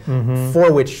history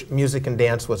for which music and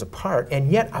dance was a part, and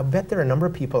yet I bet there are a number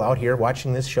of people out here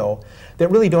watching this show that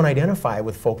really don't identify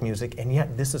with folk music, and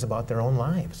yet this is about their own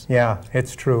lives. Yeah,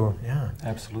 it's true. Yeah,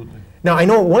 absolutely. Now I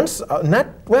know once,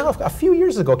 a few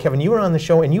years ago, Kevin, you were on the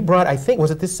show and you brought, I think,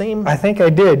 was it this same? I think I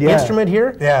did. Yeah. Instrument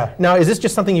here. Yeah. Now, is this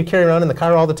just something you carry around in the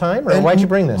car all the time, or why'd you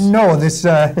bring this? No, this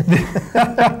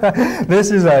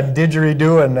this is a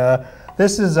didgeridoo, and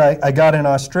this is I got in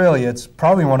Australia. It's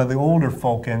probably one of the older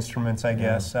folk instruments, I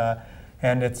guess.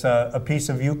 And it's a piece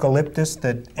of eucalyptus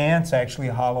that ants actually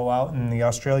hollow out, and the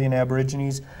Australian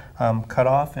Aborigines cut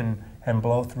off and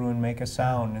blow through and make a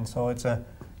sound. And so it's a...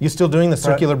 You still doing the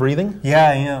circular breathing? Yeah,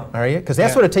 I am. Are you? Because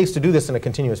that's what it takes to do this on a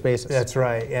continuous basis. That's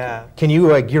right, yeah. Can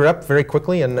you gear up very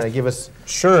quickly and give us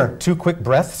Sure. 2 quick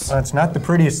breaths? Well, it's not the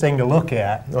prettiest thing to look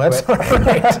at. Well, that's all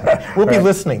right. We'll be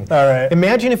listening. All right.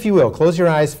 Imagine, if you will, close your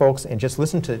eyes, folks, and just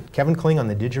listen to Kevin Kling on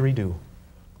the didgeridoo.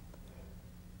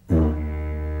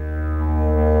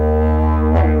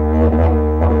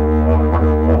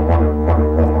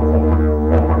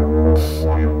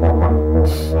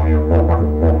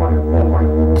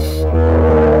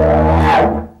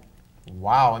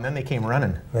 Wow, and then they came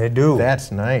running. They do.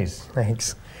 That's nice.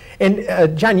 Thanks.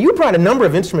 And John, you brought a number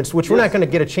of instruments, which we're not going to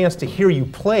get a chance to hear you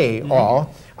play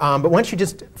all. But why don't you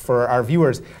just, for our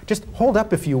viewers, just hold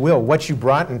up, if you will, what you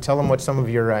brought and tell them what some of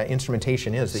your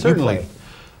instrumentation is that you play.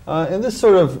 And this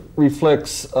sort of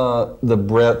reflects the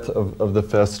breadth of the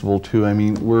festival, too. I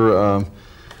mean, we're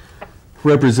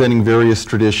representing various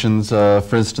traditions.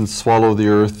 For instance, Swallow the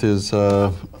Earth is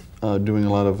doing a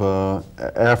lot of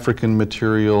African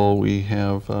material. We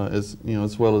have, as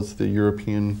well as the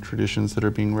European traditions that are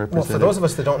being represented. Well, for those of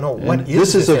us that don't know, what is this?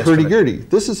 This is a instrument? hurdy-gurdy.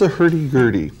 This is a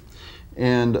hurdy-gurdy.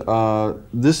 And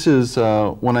this is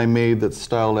one I made that's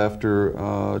styled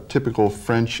after typical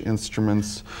French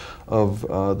instruments of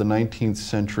the 19th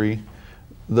century.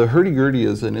 The hurdy-gurdy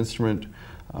is an instrument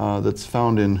that's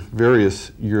found in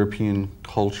various European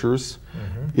cultures.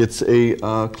 It's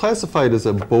classified as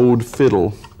a bowed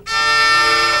fiddle.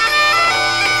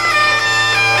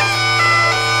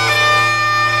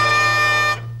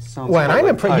 Well, and I'm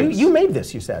impressed. You made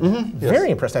this, you said. Yes. Very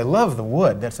impressed. I love the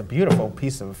wood. That's a beautiful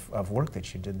piece of work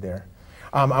that you did there.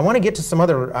 I want to get to some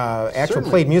other actual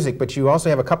played music, but you also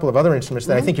have a couple of other instruments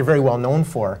that I think you're very well known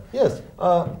for. Yes.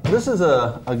 This is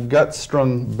a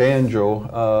gut-strung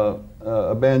banjo,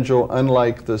 a banjo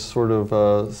unlike the sort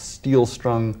of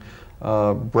steel-strung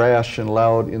brash and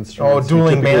loud instruments. Oh,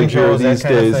 dueling banjos, that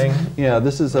kind of thing? Yeah,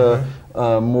 this is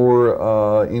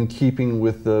more in keeping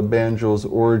with the banjo's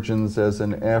origins as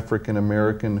an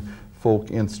African-American folk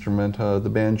instrument. The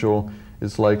banjo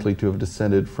is likely to have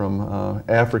descended from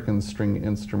African string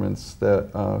instruments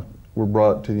that were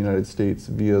brought to the United States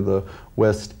via the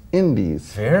West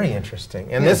Indies. Very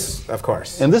interesting. And this, of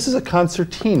course. And this is a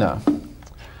concertina.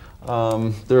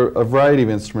 There are a variety of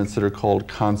instruments that are called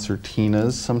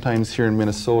concertinas. Sometimes here in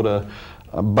Minnesota,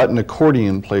 button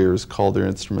accordion players call their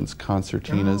instruments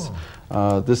concertinas.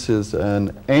 This is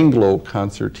an Anglo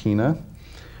concertina.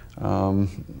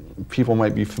 People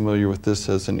might be familiar with this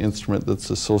as an instrument that's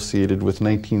associated with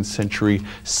 19th century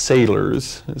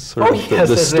sailors. It's sort of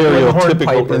the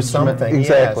stereotypical instrument.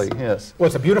 Exactly, yes. Well,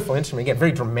 it's a beautiful instrument. Again,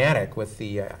 very dramatic with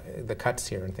the cuts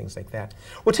here and things like that.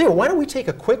 Well, tell you what, why don't we take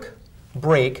a quick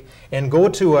break and go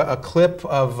to a clip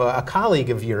of a colleague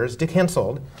of yours, Dick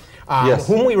Hensold,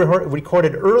 whom we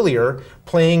recorded earlier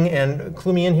playing, and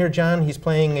clue me in here, John, he's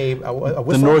playing a whistle?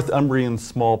 The Northumbrian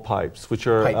small pipes, which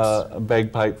are a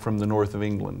bagpipe from the north of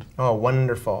England. Oh,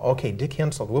 wonderful. Okay, Dick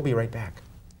Hensold, we'll be right back.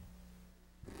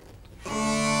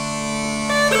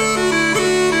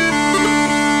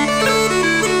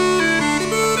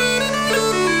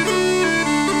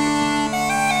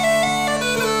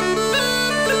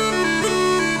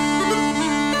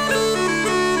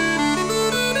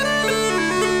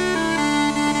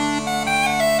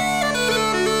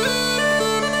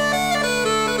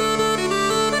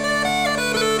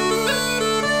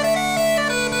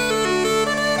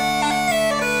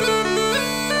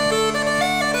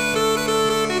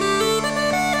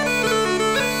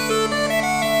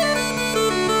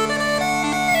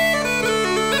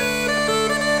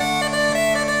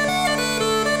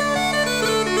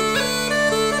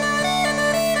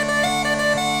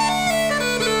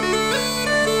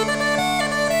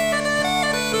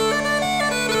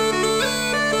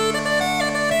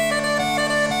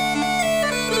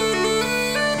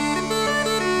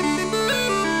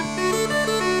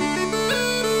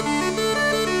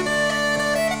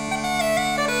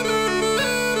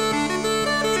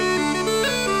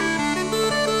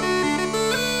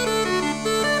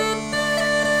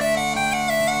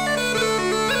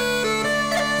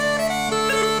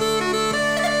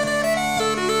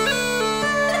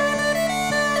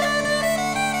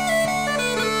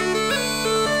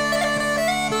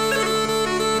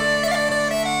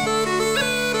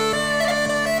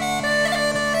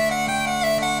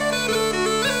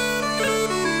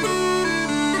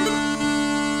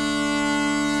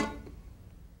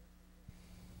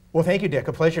 Well, thank you, Dick.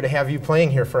 A pleasure to have you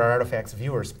playing here for our Artifacts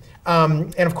viewers.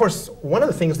 And of course, one of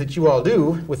the things that you all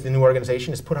do with the new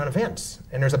organization is put on events.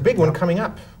 And there's a big one coming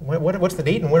up. What's the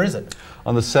date and where is it?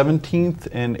 On the 17th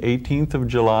and 18th of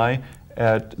July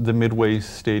at the Midway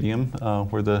Stadium,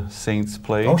 where the Saints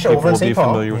play. Oh, sure, over in St. Paul.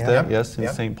 People will be familiar with that, yes, in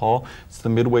St. Paul. It's the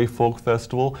Midway Folk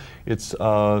Festival. It's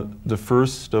the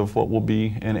first of what will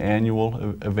be an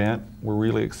annual event. We're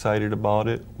really excited about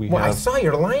it. I saw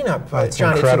your lineup,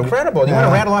 John. It's incredible. You want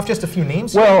to rattle off just a few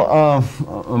names? Well,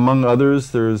 among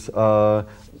others, there's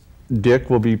Dick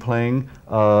will be playing,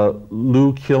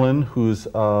 Lou Killen, who's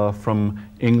from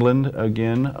England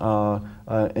again,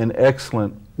 an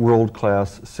excellent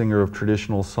world-class singer of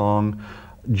traditional song,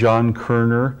 John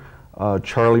Kerner,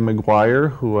 Charlie Maguire,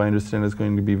 who I understand is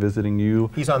going to be visiting you.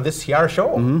 He's on this our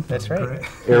show. That's right.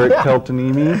 Eric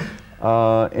Peltonimi,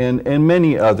 and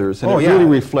many others. And it really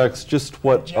reflects just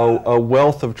what a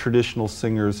wealth of traditional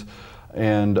singers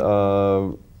and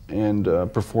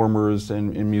performers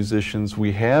and musicians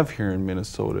we have here in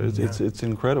Minnesota. It's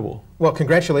incredible. Well,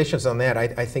 congratulations on that.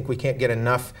 I think we can't get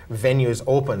enough venues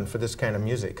open for this kind of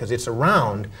music because it's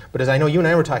around, but as I know you and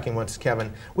I were talking once,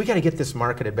 Kevin, we got to get this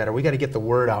marketed better. We got to get the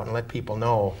word out and let people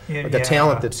know the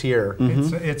talent that's here.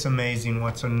 It's amazing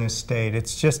what's in this state.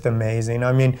 It's just amazing.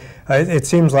 I mean, it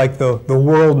seems like the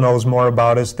world knows more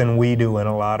about us than we do in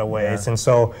a lot of ways. And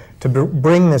so to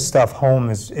bring this stuff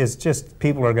home is just,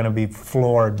 people are going to be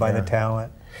floored by the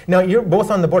talent. Now, you're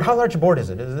both on the board. How large a board is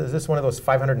it? Is this one of those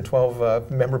 512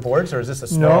 member boards, or is this a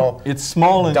small? No, it's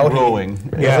small and growing.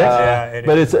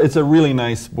 But it's a really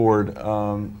nice board.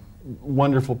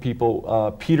 Wonderful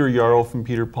people. Peter Yarrow from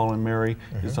Peter, Paul, and Mary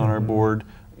is on our board.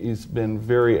 He's been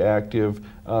very active,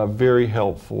 very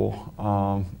helpful.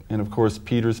 And of course,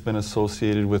 Peter's been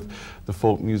associated with the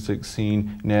folk music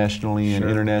scene nationally and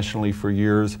internationally for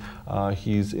years.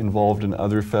 He's involved in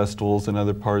other festivals in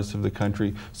other parts of the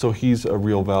country, so he's a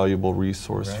real valuable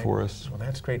resource for us. Well,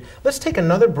 that's great. Let's take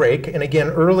another break. And again,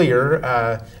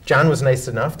 earlier, John was nice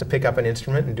enough to pick up an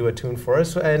instrument and do a tune for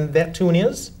us. And that tune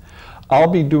is? I'll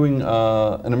be doing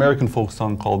an American folk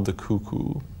song called The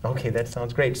Cuckoo. Okay, that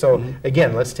sounds great. So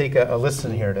again, let's take a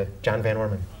listen here to John Van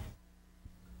Orman.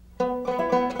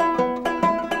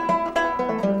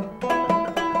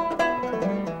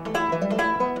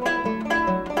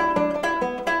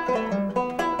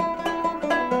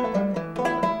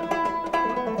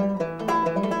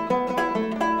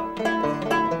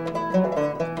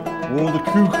 Well, the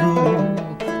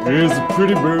cuckoo is a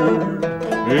pretty bird,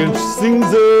 and she sings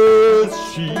as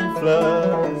she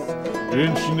flies,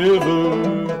 and she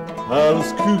never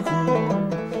hollers cuckoo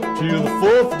till the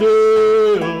 4th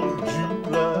day of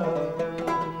July.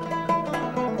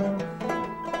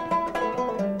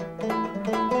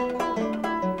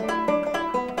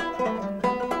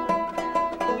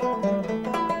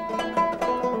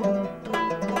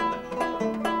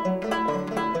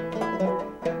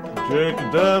 Jack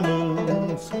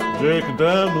of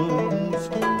diamonds,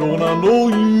 don't I know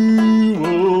you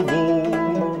of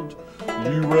old?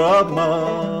 You rob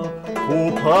my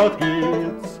poor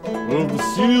pockets of the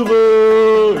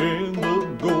silver and the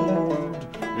gold.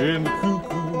 And the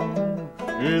cuckoo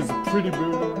is a pretty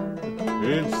bird,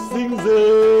 and she sings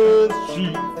as she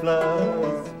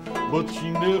flies, but she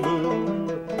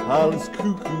never hollers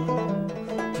cuckoo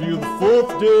till the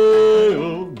 4th day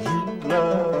of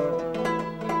July.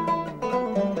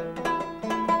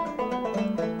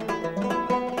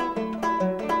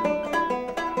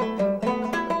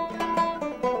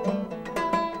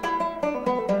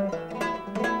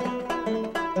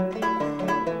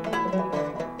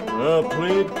 I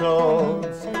played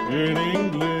cards in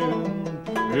England,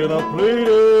 and I played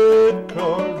at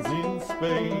cards in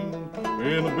Spain,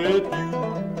 and I bet you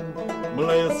my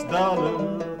last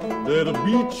dollar that I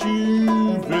beat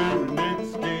you very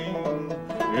next game.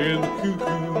 And the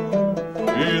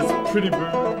cuckoo is a pretty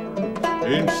bird,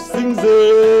 and she sings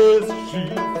as she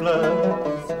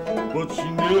flies, but she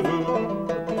never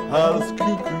hollers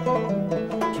cuckoo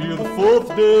till the 4th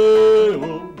day of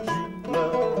July.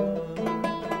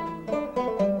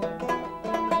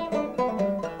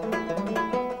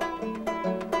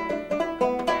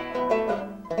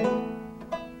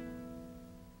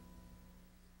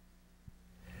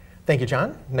 Thank you,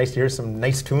 John. Nice to hear some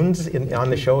nice tunes on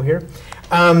the show here.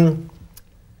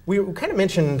 We kind of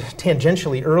mentioned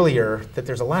tangentially earlier that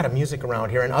there's a lot of music around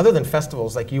here, and other than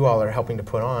festivals like you all are helping to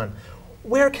put on,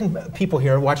 where can people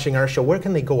here watching our show, where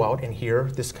can they go out and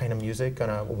hear this kind of music on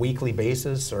a weekly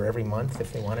basis or every month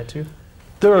if they wanted to?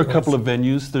 There are a couple of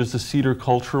venues. There's the Cedar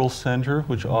Cultural Center,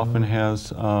 which often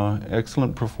has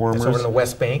excellent performers. It's over in the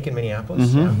West Bank in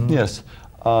Minneapolis? Yes.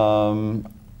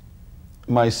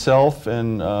 Myself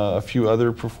and a few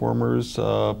other performers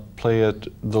play at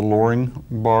the Loring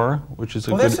Bar, which is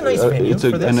a that's a nice venue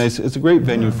for this. It's a great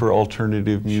venue for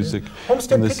alternative music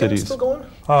Homestead in the Picketing cities. Still going?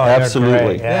 Oh,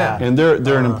 absolutely. Yeah. And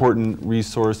they're an important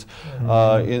resource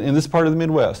in this part of the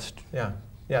Midwest. Yeah,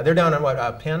 they're down on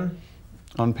what, Penn?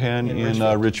 On Penn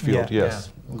in Richfield, yes.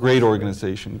 Great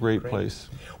organization, great place.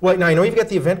 Well, now I know you've got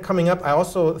the event coming up. I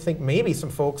also think maybe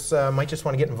some folks might just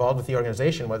want to get involved with the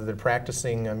organization, whether they're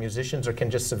practicing musicians or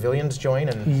can just civilians join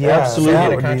and absolutely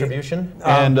add a contribution.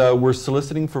 And we're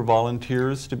soliciting for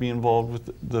volunteers to be involved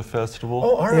with the festival.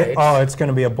 Oh, all right. Oh, it's going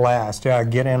to be a blast. Yeah,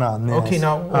 get in on this. Okay,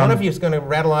 now one of you is going to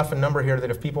rattle off a number here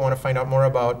that if people want to find out more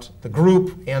about the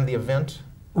group and the event.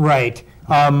 Right.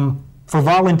 For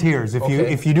volunteers, if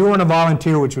Okay. you do want to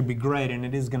volunteer, which would be great, and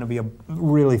it is going to be a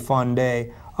really fun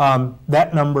day,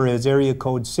 that number is area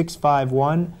code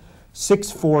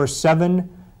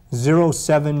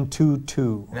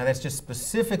 651-647-0722. Now that's just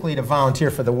specifically to volunteer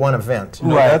for the one event.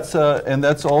 No, that's and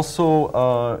that's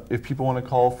also if people want to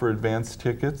call for advance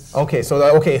tickets. Okay, so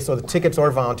the tickets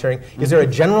or volunteering. Is there a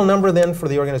general number then for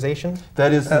the organization?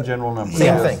 That is the general number.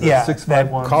 Same thing. Yeah.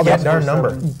 651. Call that darn number.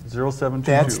 0722.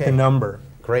 That's the number.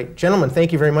 Great. Gentlemen,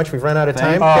 thank you very much. We've run out of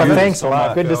time. Thank you. Thanks a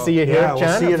lot. Good to see you here. Yeah, we'll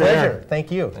John, see you a pleasure. there.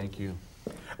 Thank you. Thank you.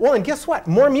 Well, and guess what?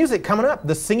 More music coming up.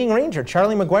 The Singing Ranger,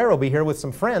 Charlie Maguire, will be here with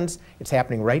some friends. It's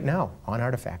happening right now on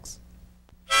Artifacts.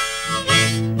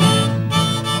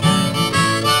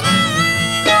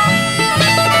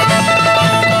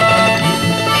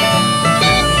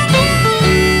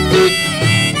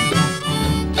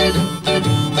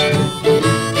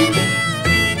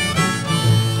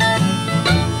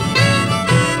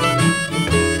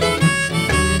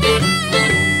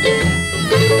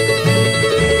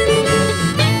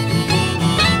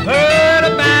 Heard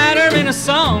about her in a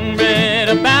song, read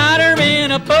about her in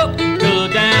a book. Go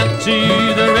down to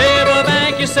the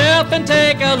riverbank yourself and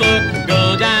take a look.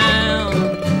 Go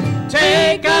down,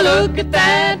 take a look at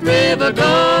that river.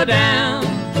 Go down.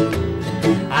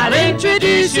 I'll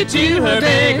introduce you to her.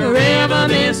 Big River,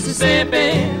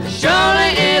 Mississippi,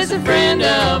 surely is a friend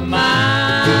of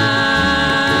mine.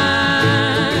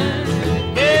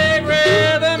 Big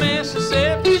River,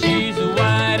 Mississippi, she's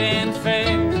white and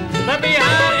fair, but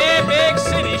behind a big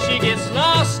city she gets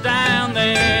lost down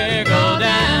there. Go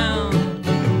down,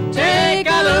 take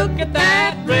a look at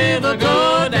that river.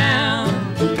 Go down.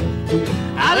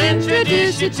 I'll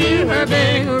introduce you to her.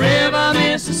 Big River,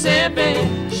 Mississippi,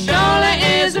 surely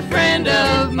is a friend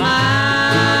of mine.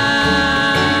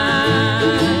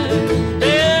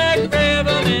 Big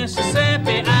River,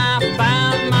 Mississippi, I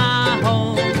found my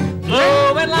home,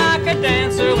 flowing like a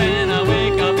dancer when I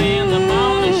wake up in the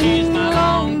morning. She's my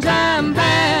longtime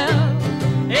pal.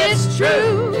 It's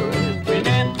true, we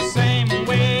met the same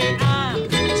way. I'm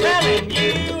telling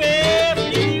you, if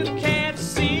you can't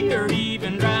see her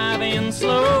even driving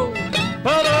slow,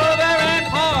 pull over and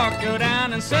park, go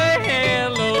down and say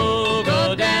hello.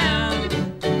 Go down,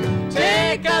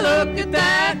 take a look at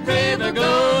that river.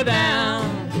 Go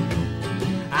down,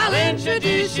 I'll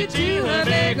introduce you to her.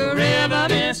 Big River,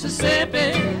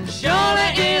 Mississippi,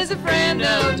 surely is a friend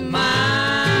of mine.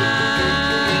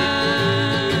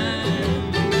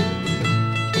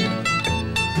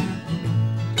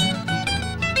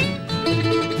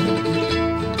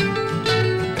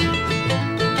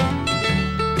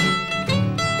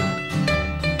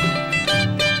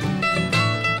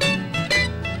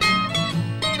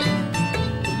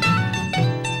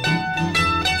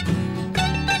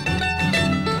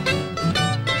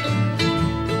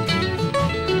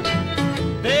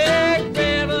 Big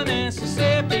River,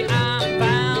 Mississippi, I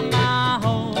found my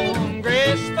home.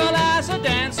 Graceful as a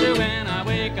dancer when I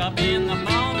wake up in the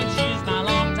morning. She's my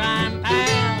longtime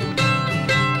pal.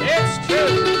 It's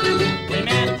true, we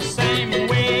met the same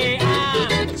way.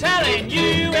 I'm telling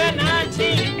you, in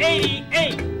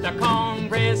 1988, the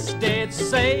Congress did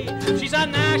say she's a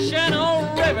national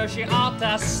river. She ought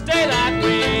to stay that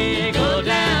way. Go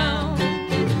down,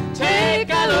 take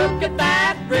a look at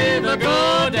that river.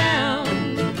 Go down,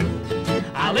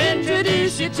 I'll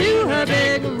introduce you to her.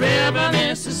 Big River,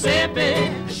 Mississippi,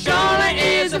 surely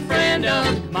is a friend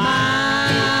of mine.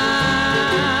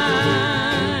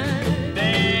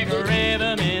 Big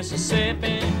River,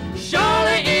 Mississippi,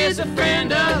 surely is a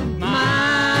friend of mine.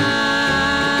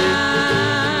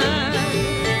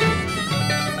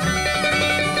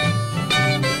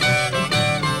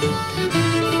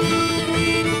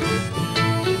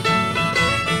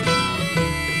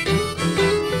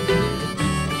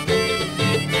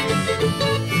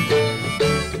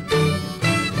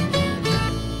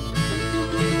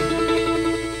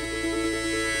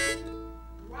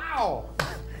 Wow.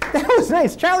 That was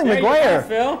nice. Charlie There you Maguire. are,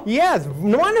 Phil. Yes,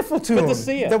 wonderful tune. Good to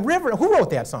see you. The River. Who wrote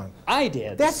that song? I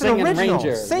did. That's the Singing an original.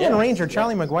 Ranger. Singing Yes, Ranger, yes.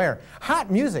 Charlie Maguire. Hot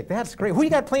music. That's great. Who you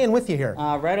got playing with you here?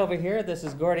 Right over here, this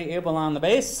is Gordy Abel on the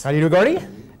bass. How do you do, Gordy?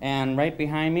 And right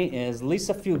behind me is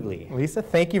Lisa Fugly. Lisa,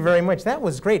 thank you very much. That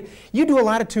was great. You do a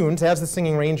lot of tunes as the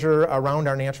Singing Ranger around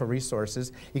our natural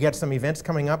resources. You got some events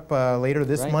coming up later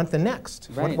this Right. month and next.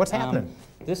 Right. What's happening?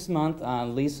 This month,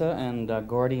 Lisa and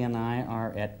Gordy and I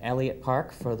are at Elliott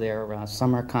Park for their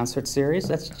summer concert series.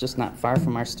 That's just not far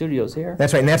from our studios here.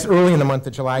 That's right, and that's early in the month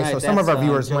of July, Right, so some of our that's,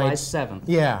 viewers July might... 7th.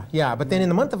 Yeah, yeah, but then in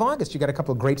the month of August, you got a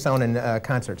couple of great sounding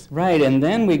concerts. Right, and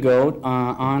then we go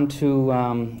on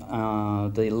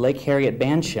to the Lake Harriet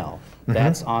Band Shell.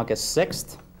 That's August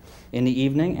 6th. in the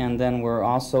evening, and then we're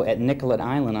also at Nicollet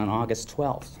Island on August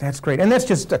 12th. That's great. And that's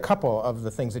just a couple of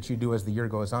the things that you do as the year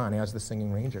goes on as the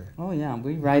Singing Ranger. Oh yeah,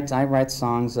 I write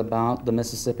songs about the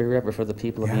Mississippi River for the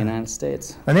people of the United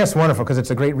States. And that's wonderful because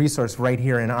it's a great resource right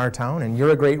here in our town, and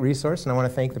you're a great resource, and I want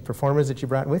to thank the performers that you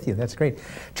brought with you. That's great.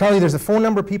 Charlie, there's a phone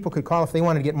number people could call if they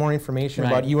wanted to get more information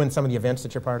about you and some of the events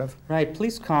that you're part of. Right,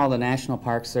 please call the National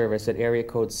Park Service at area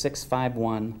code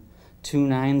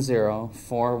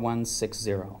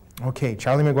 651-290-4160. Okay,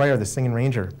 Charlie Maguire, the Singing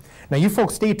Ranger. Now you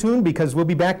folks stay tuned because we'll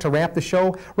be back to wrap the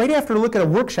show right after a look at a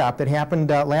workshop that happened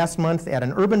last month at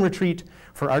an urban retreat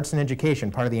for arts and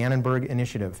education, part of the Annenberg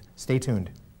initiative. Stay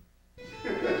tuned.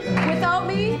 Without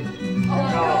me?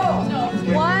 Oh, no.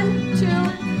 1, 2,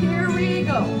 here we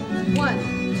go. 1,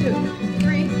 2,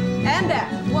 3, and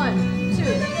back. 1, 2, 3,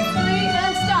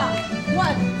 and stop.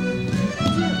 1,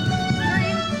 2,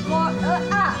 3, 4,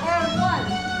 and 1,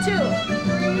 2,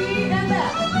 3, and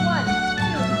back. 1,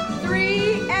 2,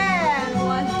 3, and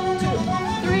 1, 2,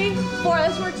 3, 4.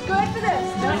 This works good for this.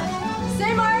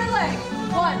 Same arm and leg.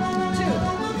 1, 2,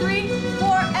 3,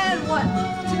 4, and 1,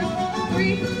 2,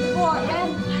 3, 4,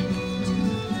 and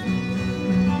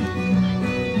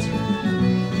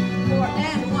 4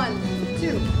 and 1,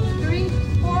 2, 3,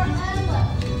 4 and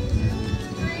left.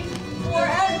 3, 4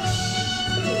 and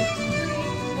 2, 3,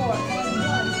 4 and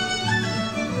 1,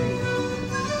 3,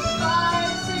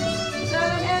 5, 6,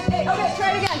 7, and 8. Okay,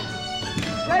 try it again.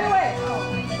 Right away.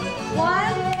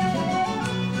 1,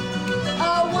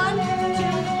 1,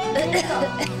 2, 3, stop.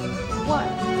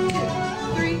 1, 2,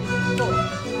 3, 4.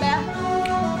 Back.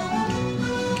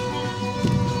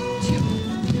 2.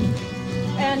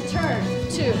 And turn.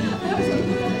 2.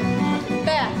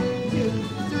 Back. 2,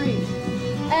 3.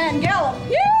 And gallop.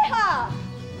 Yeehaw!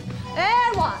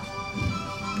 And 1.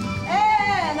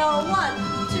 And a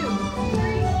 1, 2,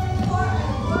 3, 4,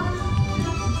 and 1, 2,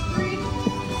 3.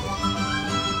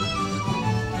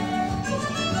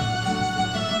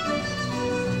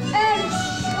 And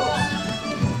short.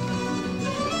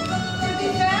 Could be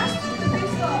fast, could be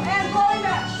slow. And blowing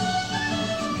back.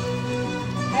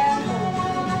 And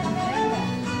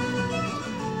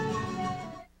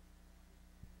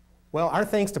Well, our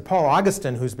thanks to Paul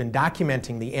Augustin, who's been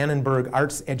documenting the Annenberg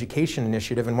Arts Education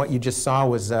Initiative, and what you just saw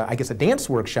was, I guess, a dance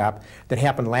workshop that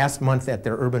happened last month at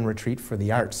their urban retreat for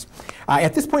the arts.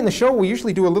 At this point in the show, we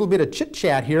usually do a little bit of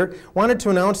chit-chat here. Wanted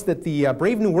to announce that the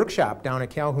Brave New Workshop down at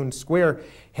Calhoun Square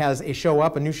has a show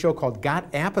up, a new show called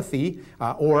Got Apathy,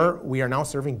 or We Are Now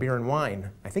Serving Beer and Wine.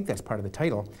 I think that's part of the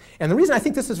title. And the reason I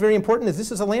think this is very important is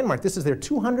this is a landmark. This is their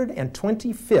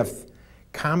 225th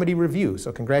comedy review. So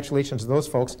congratulations to those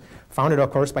folks. Founded,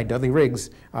 of course, by Dudley Riggs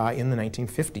in the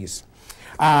 1950s.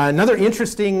 Another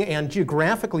interesting and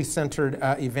geographically centered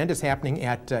event is happening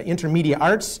at Intermedia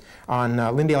Arts on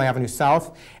Lyndale Avenue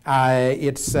South.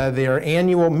 It's their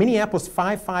annual Minneapolis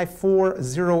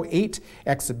 55408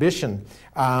 exhibition.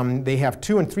 They have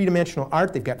 2- and 3-dimensional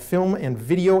art. They've got film and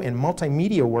video and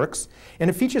multimedia works. And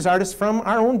it features artists from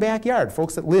our own backyard,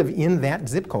 folks that live in that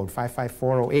zip code,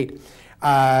 55408.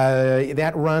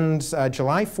 That runs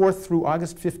July 4th through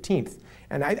August 15th.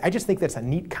 And I just think that's a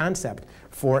neat concept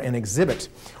for an exhibit.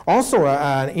 Also,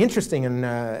 an interesting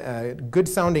and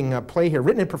good-sounding play here,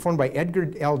 written and performed by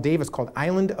Edgar L. Davis, called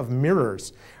Island of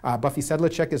Mirrors. Buffy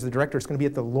Sedlacek is the director. It's going to be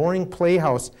at the Loring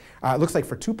Playhouse. It looks like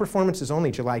for 2 performances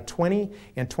only, July 20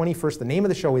 and 21st. The name of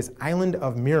the show is Island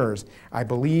of Mirrors. I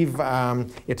believe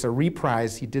it's a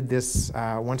reprise. He did this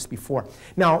once before.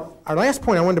 Now, our last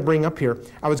point I wanted to bring up here,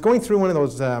 I was going through one of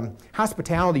those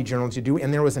hospitality journals you do,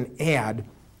 and there was an ad.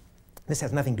 This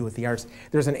has nothing to do with the arts.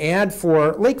 There's an ad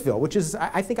for Lakeville, which is,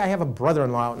 I think I have a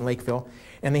brother-in-law out in Lakeville,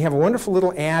 and they have a wonderful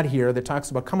little ad here that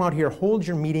talks about, come out here, hold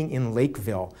your meeting in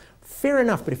Lakeville. Fair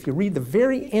enough, but if you read the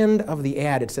very end of the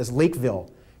ad, it says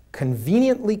Lakeville,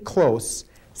 conveniently close,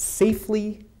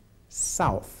 safely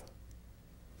south.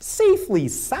 Safely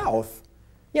south?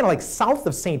 You know, like south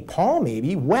of St. Paul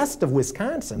maybe, west of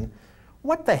Wisconsin.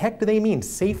 What the heck do they mean,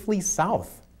 safely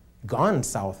south? Gone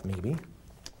south maybe.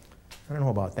 I don't know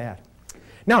about that.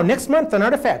 Now, next month on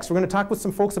Artifacts, we're going to talk with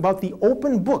some folks about the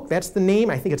Open Book. That's the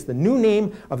name, I think it's the new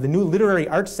name of the new Literary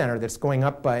Arts Center that's going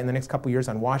up in the next couple years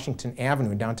on Washington Avenue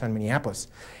in downtown Minneapolis.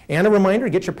 And a reminder,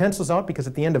 get your pencils out because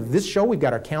at the end of this show, we've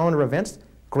got our calendar events.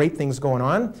 Great things going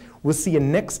on. We'll see you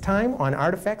next time on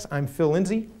Artifacts. I'm Phil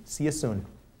Lindsay. See you soon.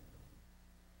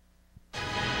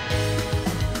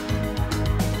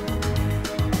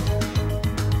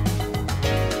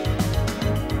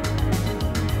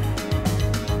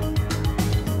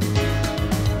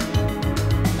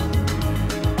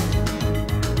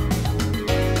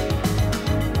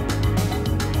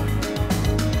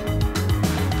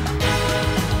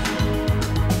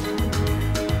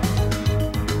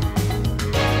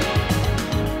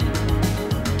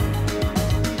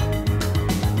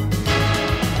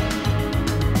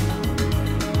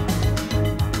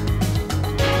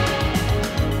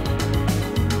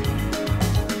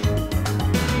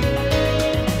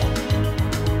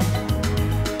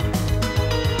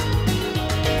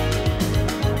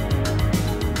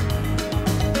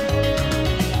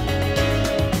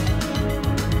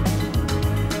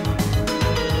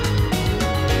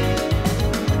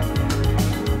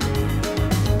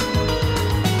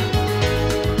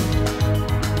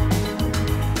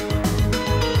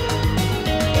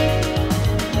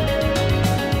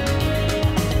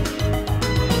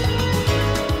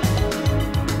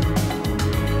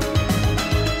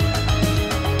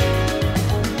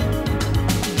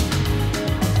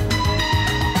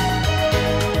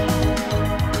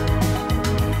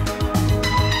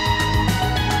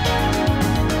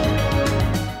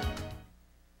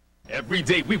 Every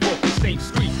day we walk the same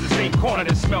streets, the same corner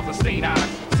that smells the same eyes.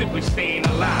 Simply staying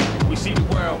alive. We see the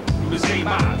world through the same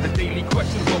eyes. The daily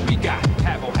questions what we got,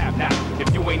 have or have not.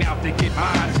 If you ain't out to get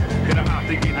mine, then I'm out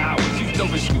to get ours. Youth no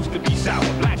excuse to be sour.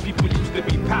 Black people used to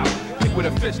be power. Hit with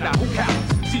a fish, now who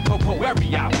counts? See Popo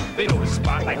every hour. They know the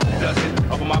spot like who does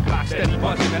it. Up on my block, steady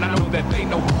buzzing, and I know that they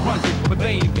know who runs it. But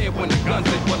they ain't there when the guns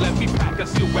it. Well, let me pack a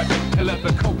seal weapon and let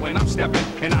the coat when I'm stepping.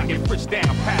 And I get frisked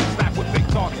down, past slap with big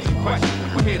talks and questions.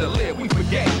 We're here to live, we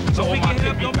forget. So all my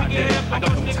people got dead. I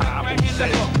got no time, who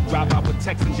said it? Drive out with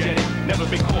text and jet it. Never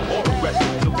been caught or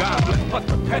arrested. So God bless plus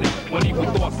repented. When evil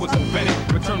thoughts was invented,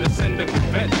 return to sender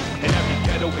convention. In every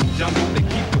ghetto and jungle, they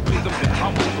keep the wisdoms and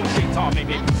humble. So Shaitan may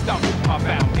make me stumble. My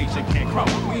foundation can't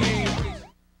crumble.